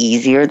lot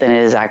easier than it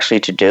is actually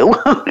to do.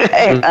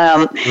 Okay?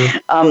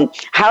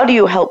 How do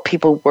you help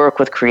people work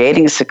with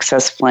creating a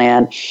success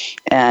plan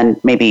and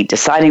maybe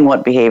deciding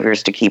what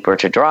behaviors to keep or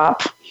to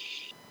drop?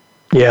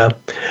 Yeah.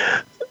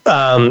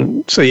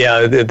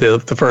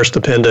 The first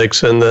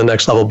appendix in the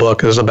Next Level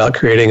book is about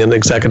creating an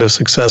executive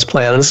success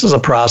plan. And this is a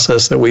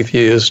process that we've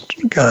used,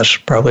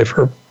 probably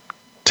for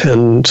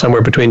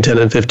somewhere between 10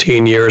 and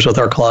 15 years with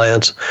our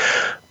clients.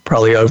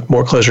 Probably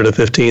more closer to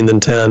 15 than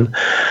 10.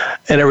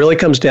 And it really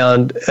comes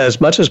down as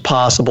much as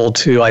possible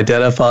to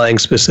identifying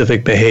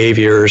specific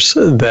behaviors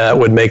that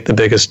would make the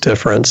biggest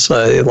difference.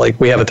 Like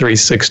we have a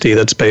 360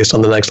 that's based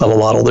on the Next Level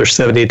model. There's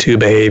 72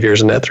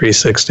 behaviors in that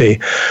 360.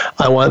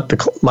 I want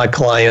my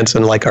clients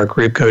and like our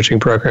group coaching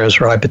programs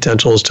for high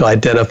potentials to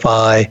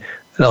identify,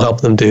 and I'll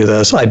help them do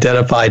this,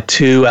 identify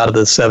 2 out of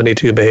the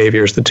 72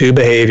 behaviors. The 2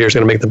 behaviors are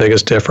going to make the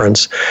biggest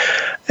difference.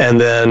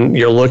 And then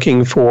you're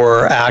looking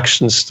for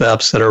action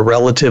steps that are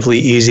relatively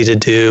easy to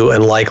do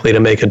and likely to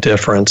make a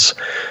difference.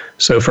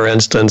 So for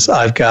instance,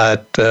 I've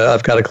got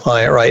a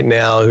client right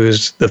now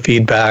who's the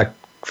feedback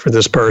for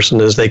this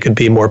person is they could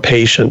be more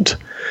patient.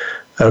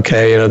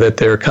 Okay, that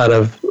they're kind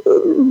of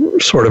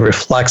sort of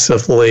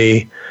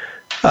reflexively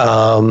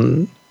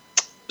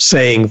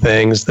saying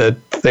things that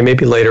they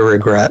maybe later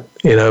regret,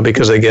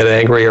 because they get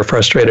angry or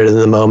frustrated in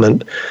the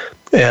moment.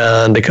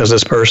 And because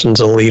this person's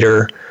a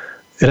leader,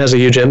 it has a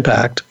huge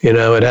impact.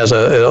 It has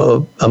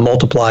a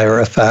multiplier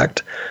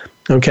effect.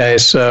 Okay,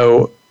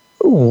 so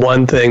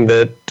one thing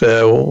that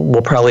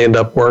we'll probably end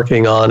up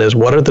working on is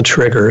what are the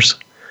triggers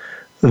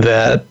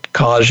that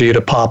cause you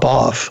to pop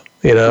off?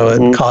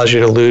 And cause you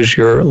to lose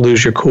your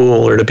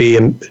cool or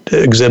to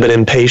exhibit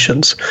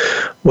impatience.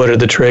 What are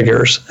the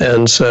triggers?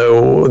 And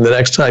so the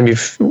next time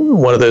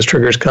one of those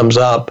triggers comes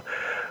up,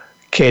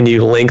 can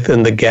you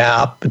lengthen the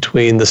gap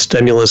between the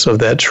stimulus of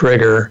that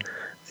trigger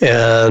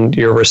and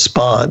your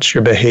response,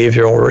 your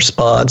behavioral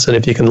response? And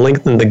if you can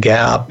lengthen the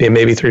gap,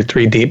 maybe through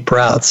 3 deep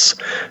breaths.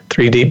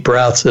 3 deep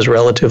breaths is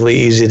relatively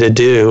easy to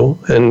do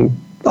and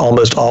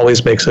almost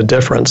always makes a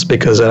difference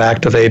because it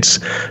activates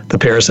the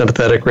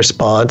parasympathetic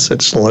response.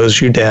 It slows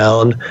you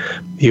down.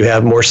 You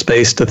have more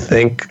space to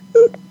think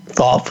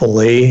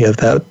thoughtfully, if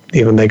that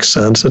even makes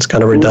sense. It's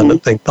kind of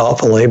redundant, think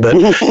thoughtfully, but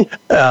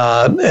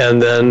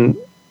and then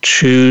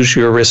choose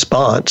your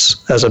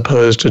response as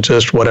opposed to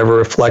just whatever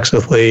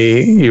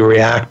reflexively you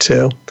react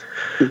to.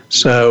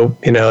 So,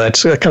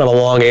 that's kind of a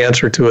long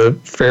answer to a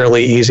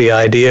fairly easy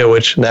idea,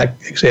 which in that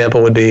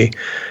example would be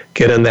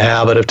get in the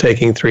habit of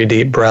taking 3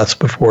 deep breaths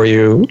before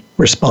you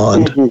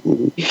respond.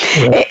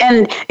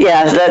 And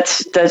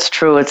that's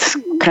true. It's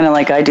kind of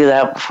like I do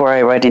that before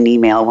I write an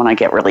email when I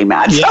get really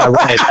mad. Yeah,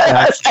 right.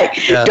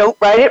 Don't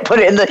write it. Put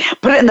it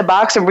in the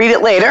box and read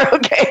it later.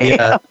 Okay.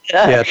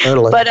 Yeah,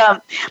 totally. But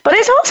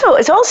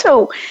it's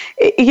also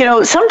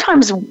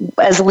sometimes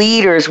as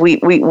leaders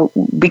we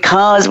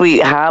because we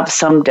have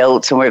some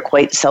doubts and we're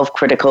quite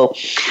self-critical,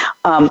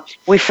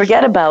 we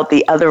forget about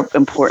the other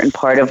important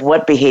part of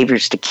what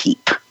behaviors to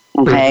keep.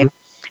 Okay.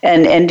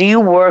 And do you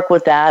work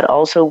with that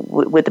also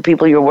with the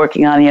people you're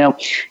working on?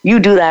 You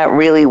do that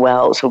really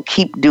well. So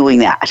keep doing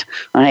that.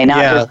 Okay.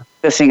 Not just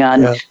focusing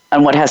on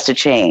what has to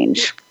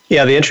change.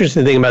 Yeah. The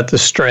interesting thing about the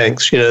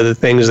strengths, the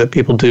things that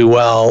people do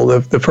well,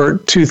 the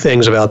first 2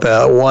 things about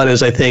that. One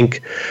is I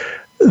think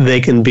they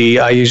can be,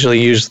 I usually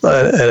use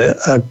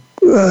a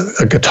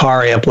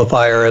guitar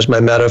amplifier as my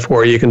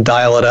metaphor. You can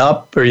dial it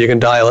up or you can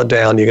dial it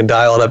down. You can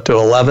dial it up to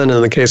 11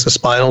 in the case of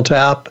Spinal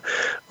Tap,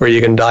 or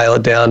you can dial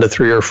it down to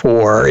 3 or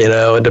 4,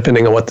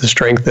 depending on what the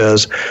strength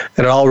is.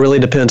 And it all really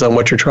depends on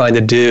what you're trying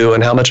to do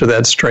and how much of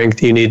that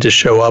strength you need to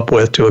show up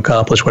with to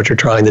accomplish what you're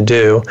trying to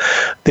do.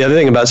 The other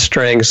thing about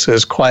strengths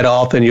is quite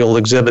often you'll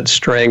exhibit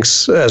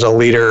strengths as a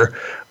leader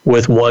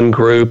with one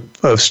group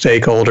of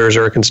stakeholders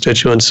or a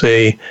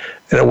constituency,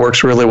 and it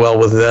works really well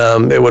with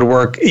them. It would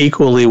work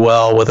equally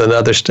well with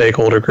another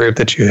stakeholder group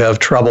that you have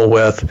trouble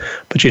with,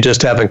 but you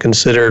just haven't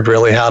considered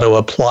really how to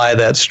apply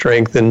that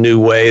strength in new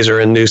ways or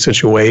in new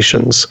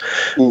situations.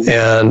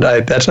 And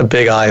that's a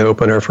big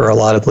eye-opener for a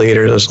lot of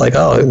leaders. It's like,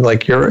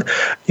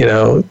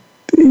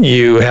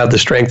 you have the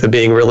strength of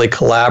being really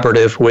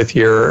collaborative with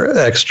your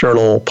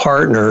external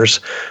partners,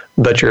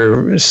 but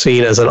you're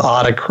seen as an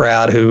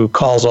autocrat who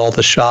calls all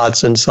the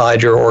shots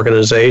inside your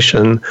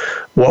organization.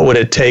 What would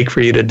it take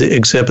for you to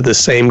exhibit the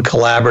same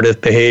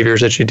collaborative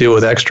behaviors that you do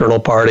with external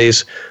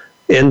parties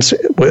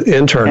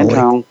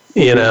internally?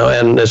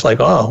 And it's like,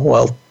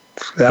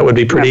 that would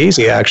be pretty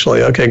easy,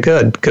 actually. Okay,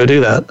 good. Go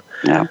do that.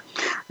 Yeah.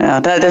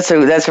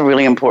 That's a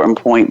really important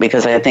point,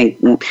 because I think,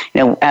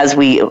 as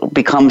we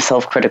become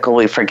self-critical,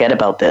 we forget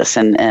about this,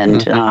 and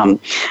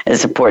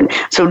it's important.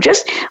 So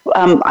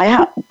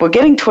we're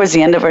getting towards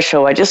the end of our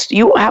show.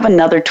 You have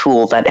another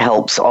tool that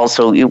helps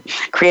also. You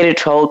created a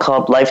tool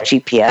called Life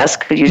GPS.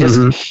 Could you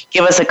just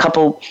give us a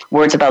couple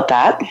words about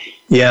that?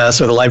 Yeah,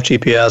 so the Life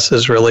GPS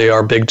is really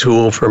our big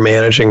tool for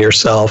managing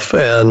yourself,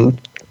 and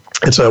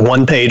it's a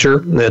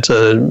one-pager. It's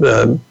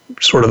a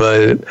sort of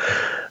a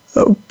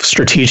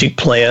strategic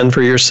plan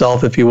for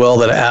yourself, if you will,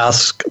 that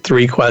asks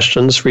 3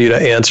 questions for you to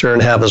answer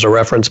and have as a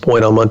reference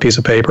point on one piece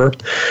of paper.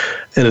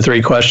 And the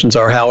 3 questions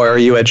are: how are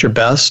you at your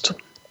best?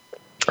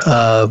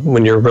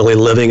 When you're really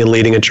living and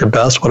leading at your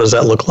best, what does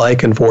that look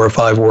like in 4 or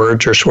 5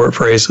 words or short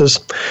phrases?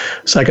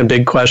 Second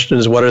big question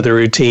is: what are the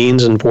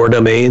routines in 4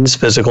 domains,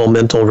 physical,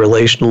 mental,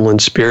 relational,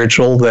 and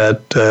spiritual, that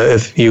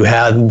if you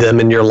had them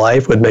in your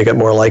life would make it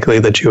more likely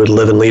that you would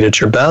live and lead at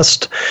your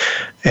best?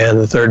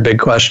 And the third big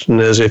question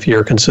is, if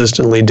you're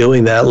consistently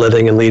doing that,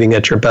 living and leading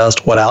at your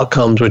best, what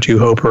outcomes would you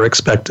hope or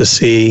expect to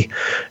see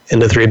in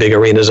the 3 big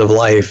arenas of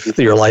life: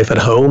 your life at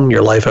home,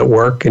 your life at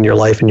work, and your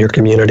life in your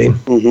community?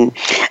 Mm-hmm.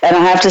 And I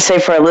have to say,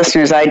 for our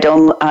listeners, I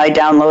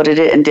downloaded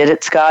it and did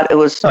it, Scott. It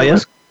was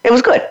it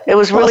was good. It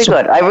was really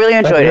good. I really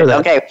enjoyed it.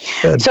 Okay.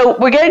 Good. So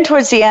we're getting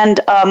towards the end.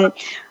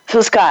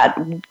 So Scott,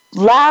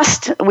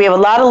 we have a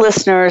lot of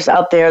listeners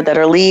out there that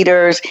are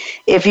leaders.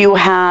 If you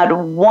had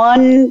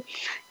one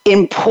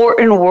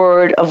important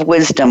word of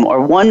wisdom or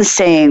one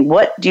saying,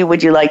 what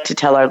would you like to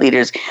tell our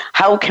leaders?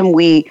 How can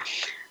we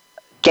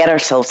get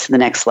ourselves to the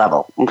next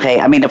level?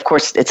 Okay. I mean, of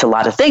course, it's a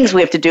lot of things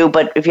we have to do,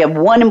 but if you have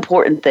one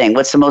important thing,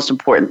 what's the most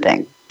important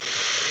thing?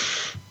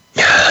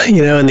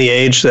 In the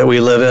age that we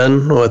live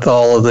in, with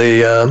all of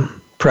the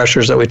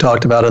pressures that we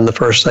talked about in the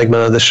first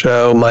segment of the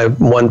show, my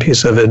one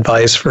piece of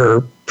advice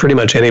for pretty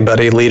much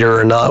anybody, leader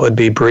or not, would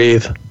be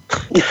breathe.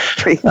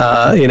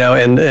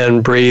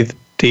 And breathe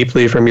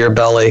deeply from your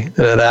belly, and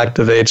it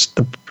activates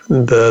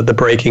the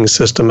braking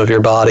system of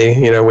your body.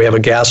 We have a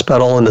gas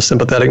pedal in the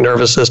sympathetic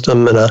nervous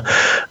system and a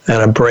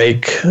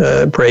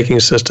braking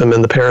system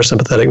in the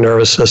parasympathetic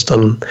nervous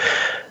system,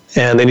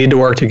 and they need to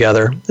work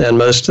together. And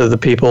most of the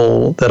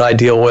people that I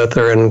deal with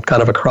are in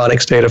kind of a chronic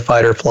state of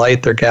fight or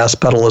flight. Their gas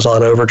pedal is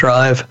on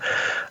overdrive.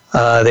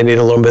 They need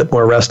a little bit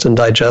more rest and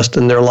digest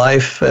in their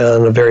life,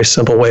 and a very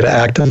simple way to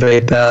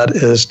activate that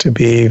is to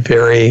be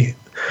very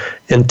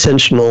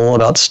intentional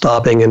about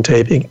stopping and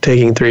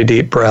taking 3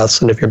 deep breaths.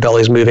 And if your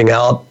belly's moving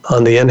out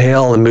on the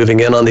inhale and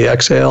moving in on the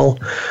exhale,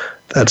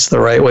 that's the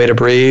right way to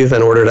breathe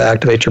in order to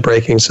activate your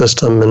braking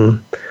system.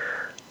 And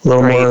a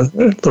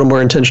little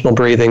more intentional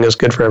breathing is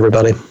good for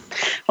everybody.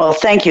 Well,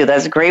 thank you.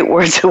 That's great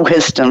words of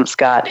wisdom,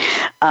 Scott.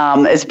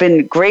 It's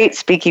been great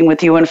speaking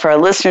with you. And for our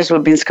listeners,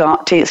 we've been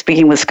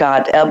speaking with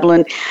Scott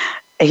Eblin.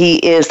 He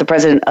is the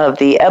president of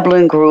the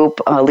Eblin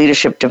Group, a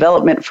leadership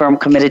development firm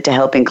committed to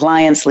helping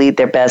clients lead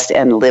their best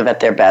and live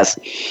at their best.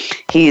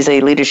 He's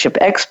a leadership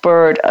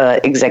expert,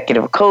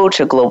 executive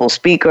coach, a global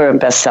speaker, and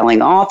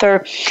best-selling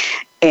author.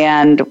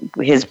 And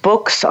his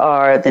books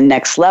are The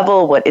Next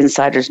Level, What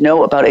Insiders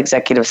Know About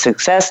Executive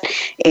Success,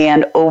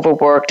 and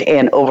Overworked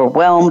and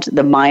Overwhelmed,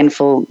 The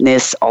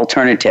Mindfulness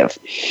Alternative.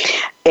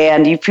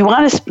 And if you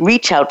want to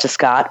reach out to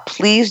Scott,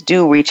 please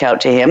do reach out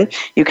to him.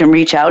 You can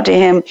reach out to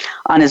him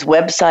on his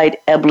website,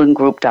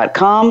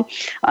 eblingroup.com,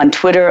 on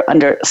Twitter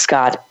under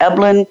Scott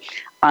Eblin,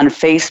 on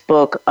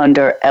Facebook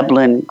under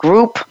Eblin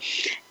Group,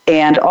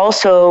 and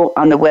also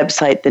on the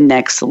website,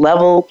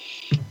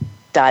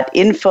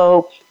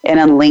 thenextlevel.info, and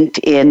on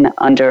LinkedIn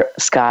under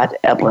Scott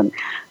Eblin.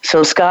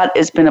 So, Scott,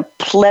 it's been a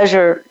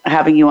pleasure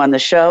having you on the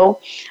show,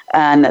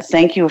 and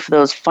thank you for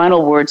those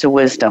final words of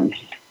wisdom.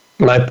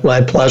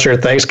 My pleasure.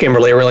 Thanks,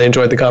 Kimberly. I really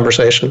enjoyed the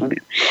conversation.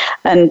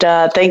 And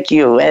thank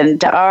you.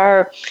 And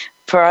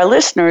for our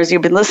listeners,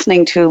 you've been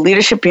listening to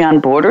Leadership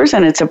Beyond Borders,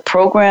 and it's a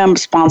program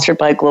sponsored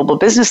by Global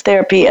Business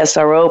Therapy,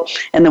 SRO,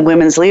 and the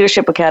Women's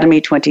Leadership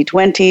Academy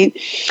 2020.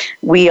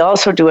 We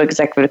also do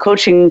executive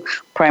coaching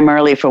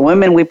primarily for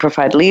women. We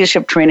provide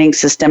leadership training,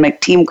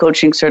 systemic team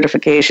coaching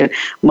certification,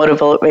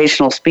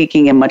 motivational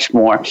speaking, and much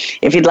more.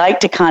 If you'd like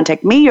to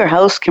contact me, your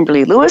host,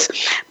 Kimberly Lewis,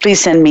 please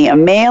send me a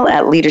mail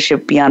at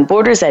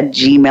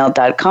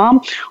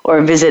leadershipbeyondborders@gmail.com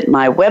or visit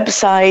my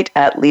website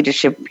at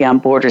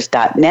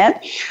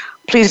leadershipbeyondborders.net.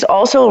 Please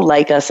also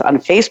like us on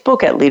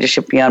Facebook at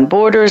Leadership Beyond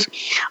Borders,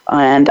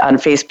 and on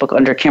Facebook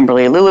under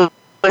Kimberly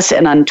Lewis,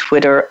 and on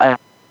Twitter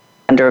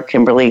under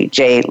Kimberly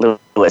J.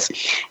 Lewis.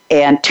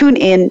 And tune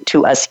in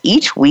to us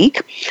each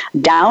week.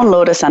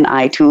 Download us on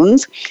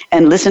iTunes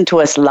and listen to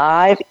us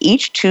live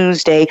each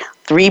Tuesday,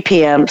 3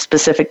 p.m.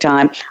 Pacific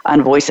time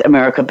on Voice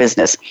America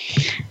Business.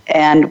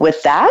 And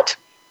with that,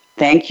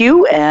 thank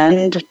you,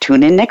 and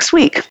tune in next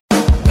week.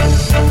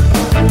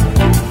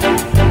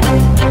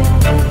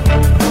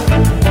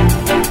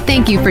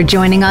 Thank you for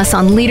joining us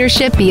on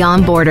Leadership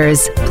Beyond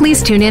Borders.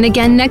 Please tune in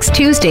again next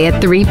Tuesday at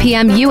 3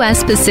 p.m.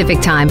 U.S. Pacific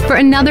Time for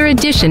another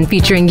edition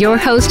featuring your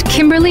host,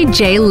 Kimberly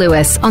J.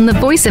 Lewis, on the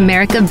Voice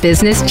America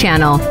Business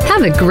Channel.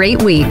 Have a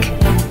great week.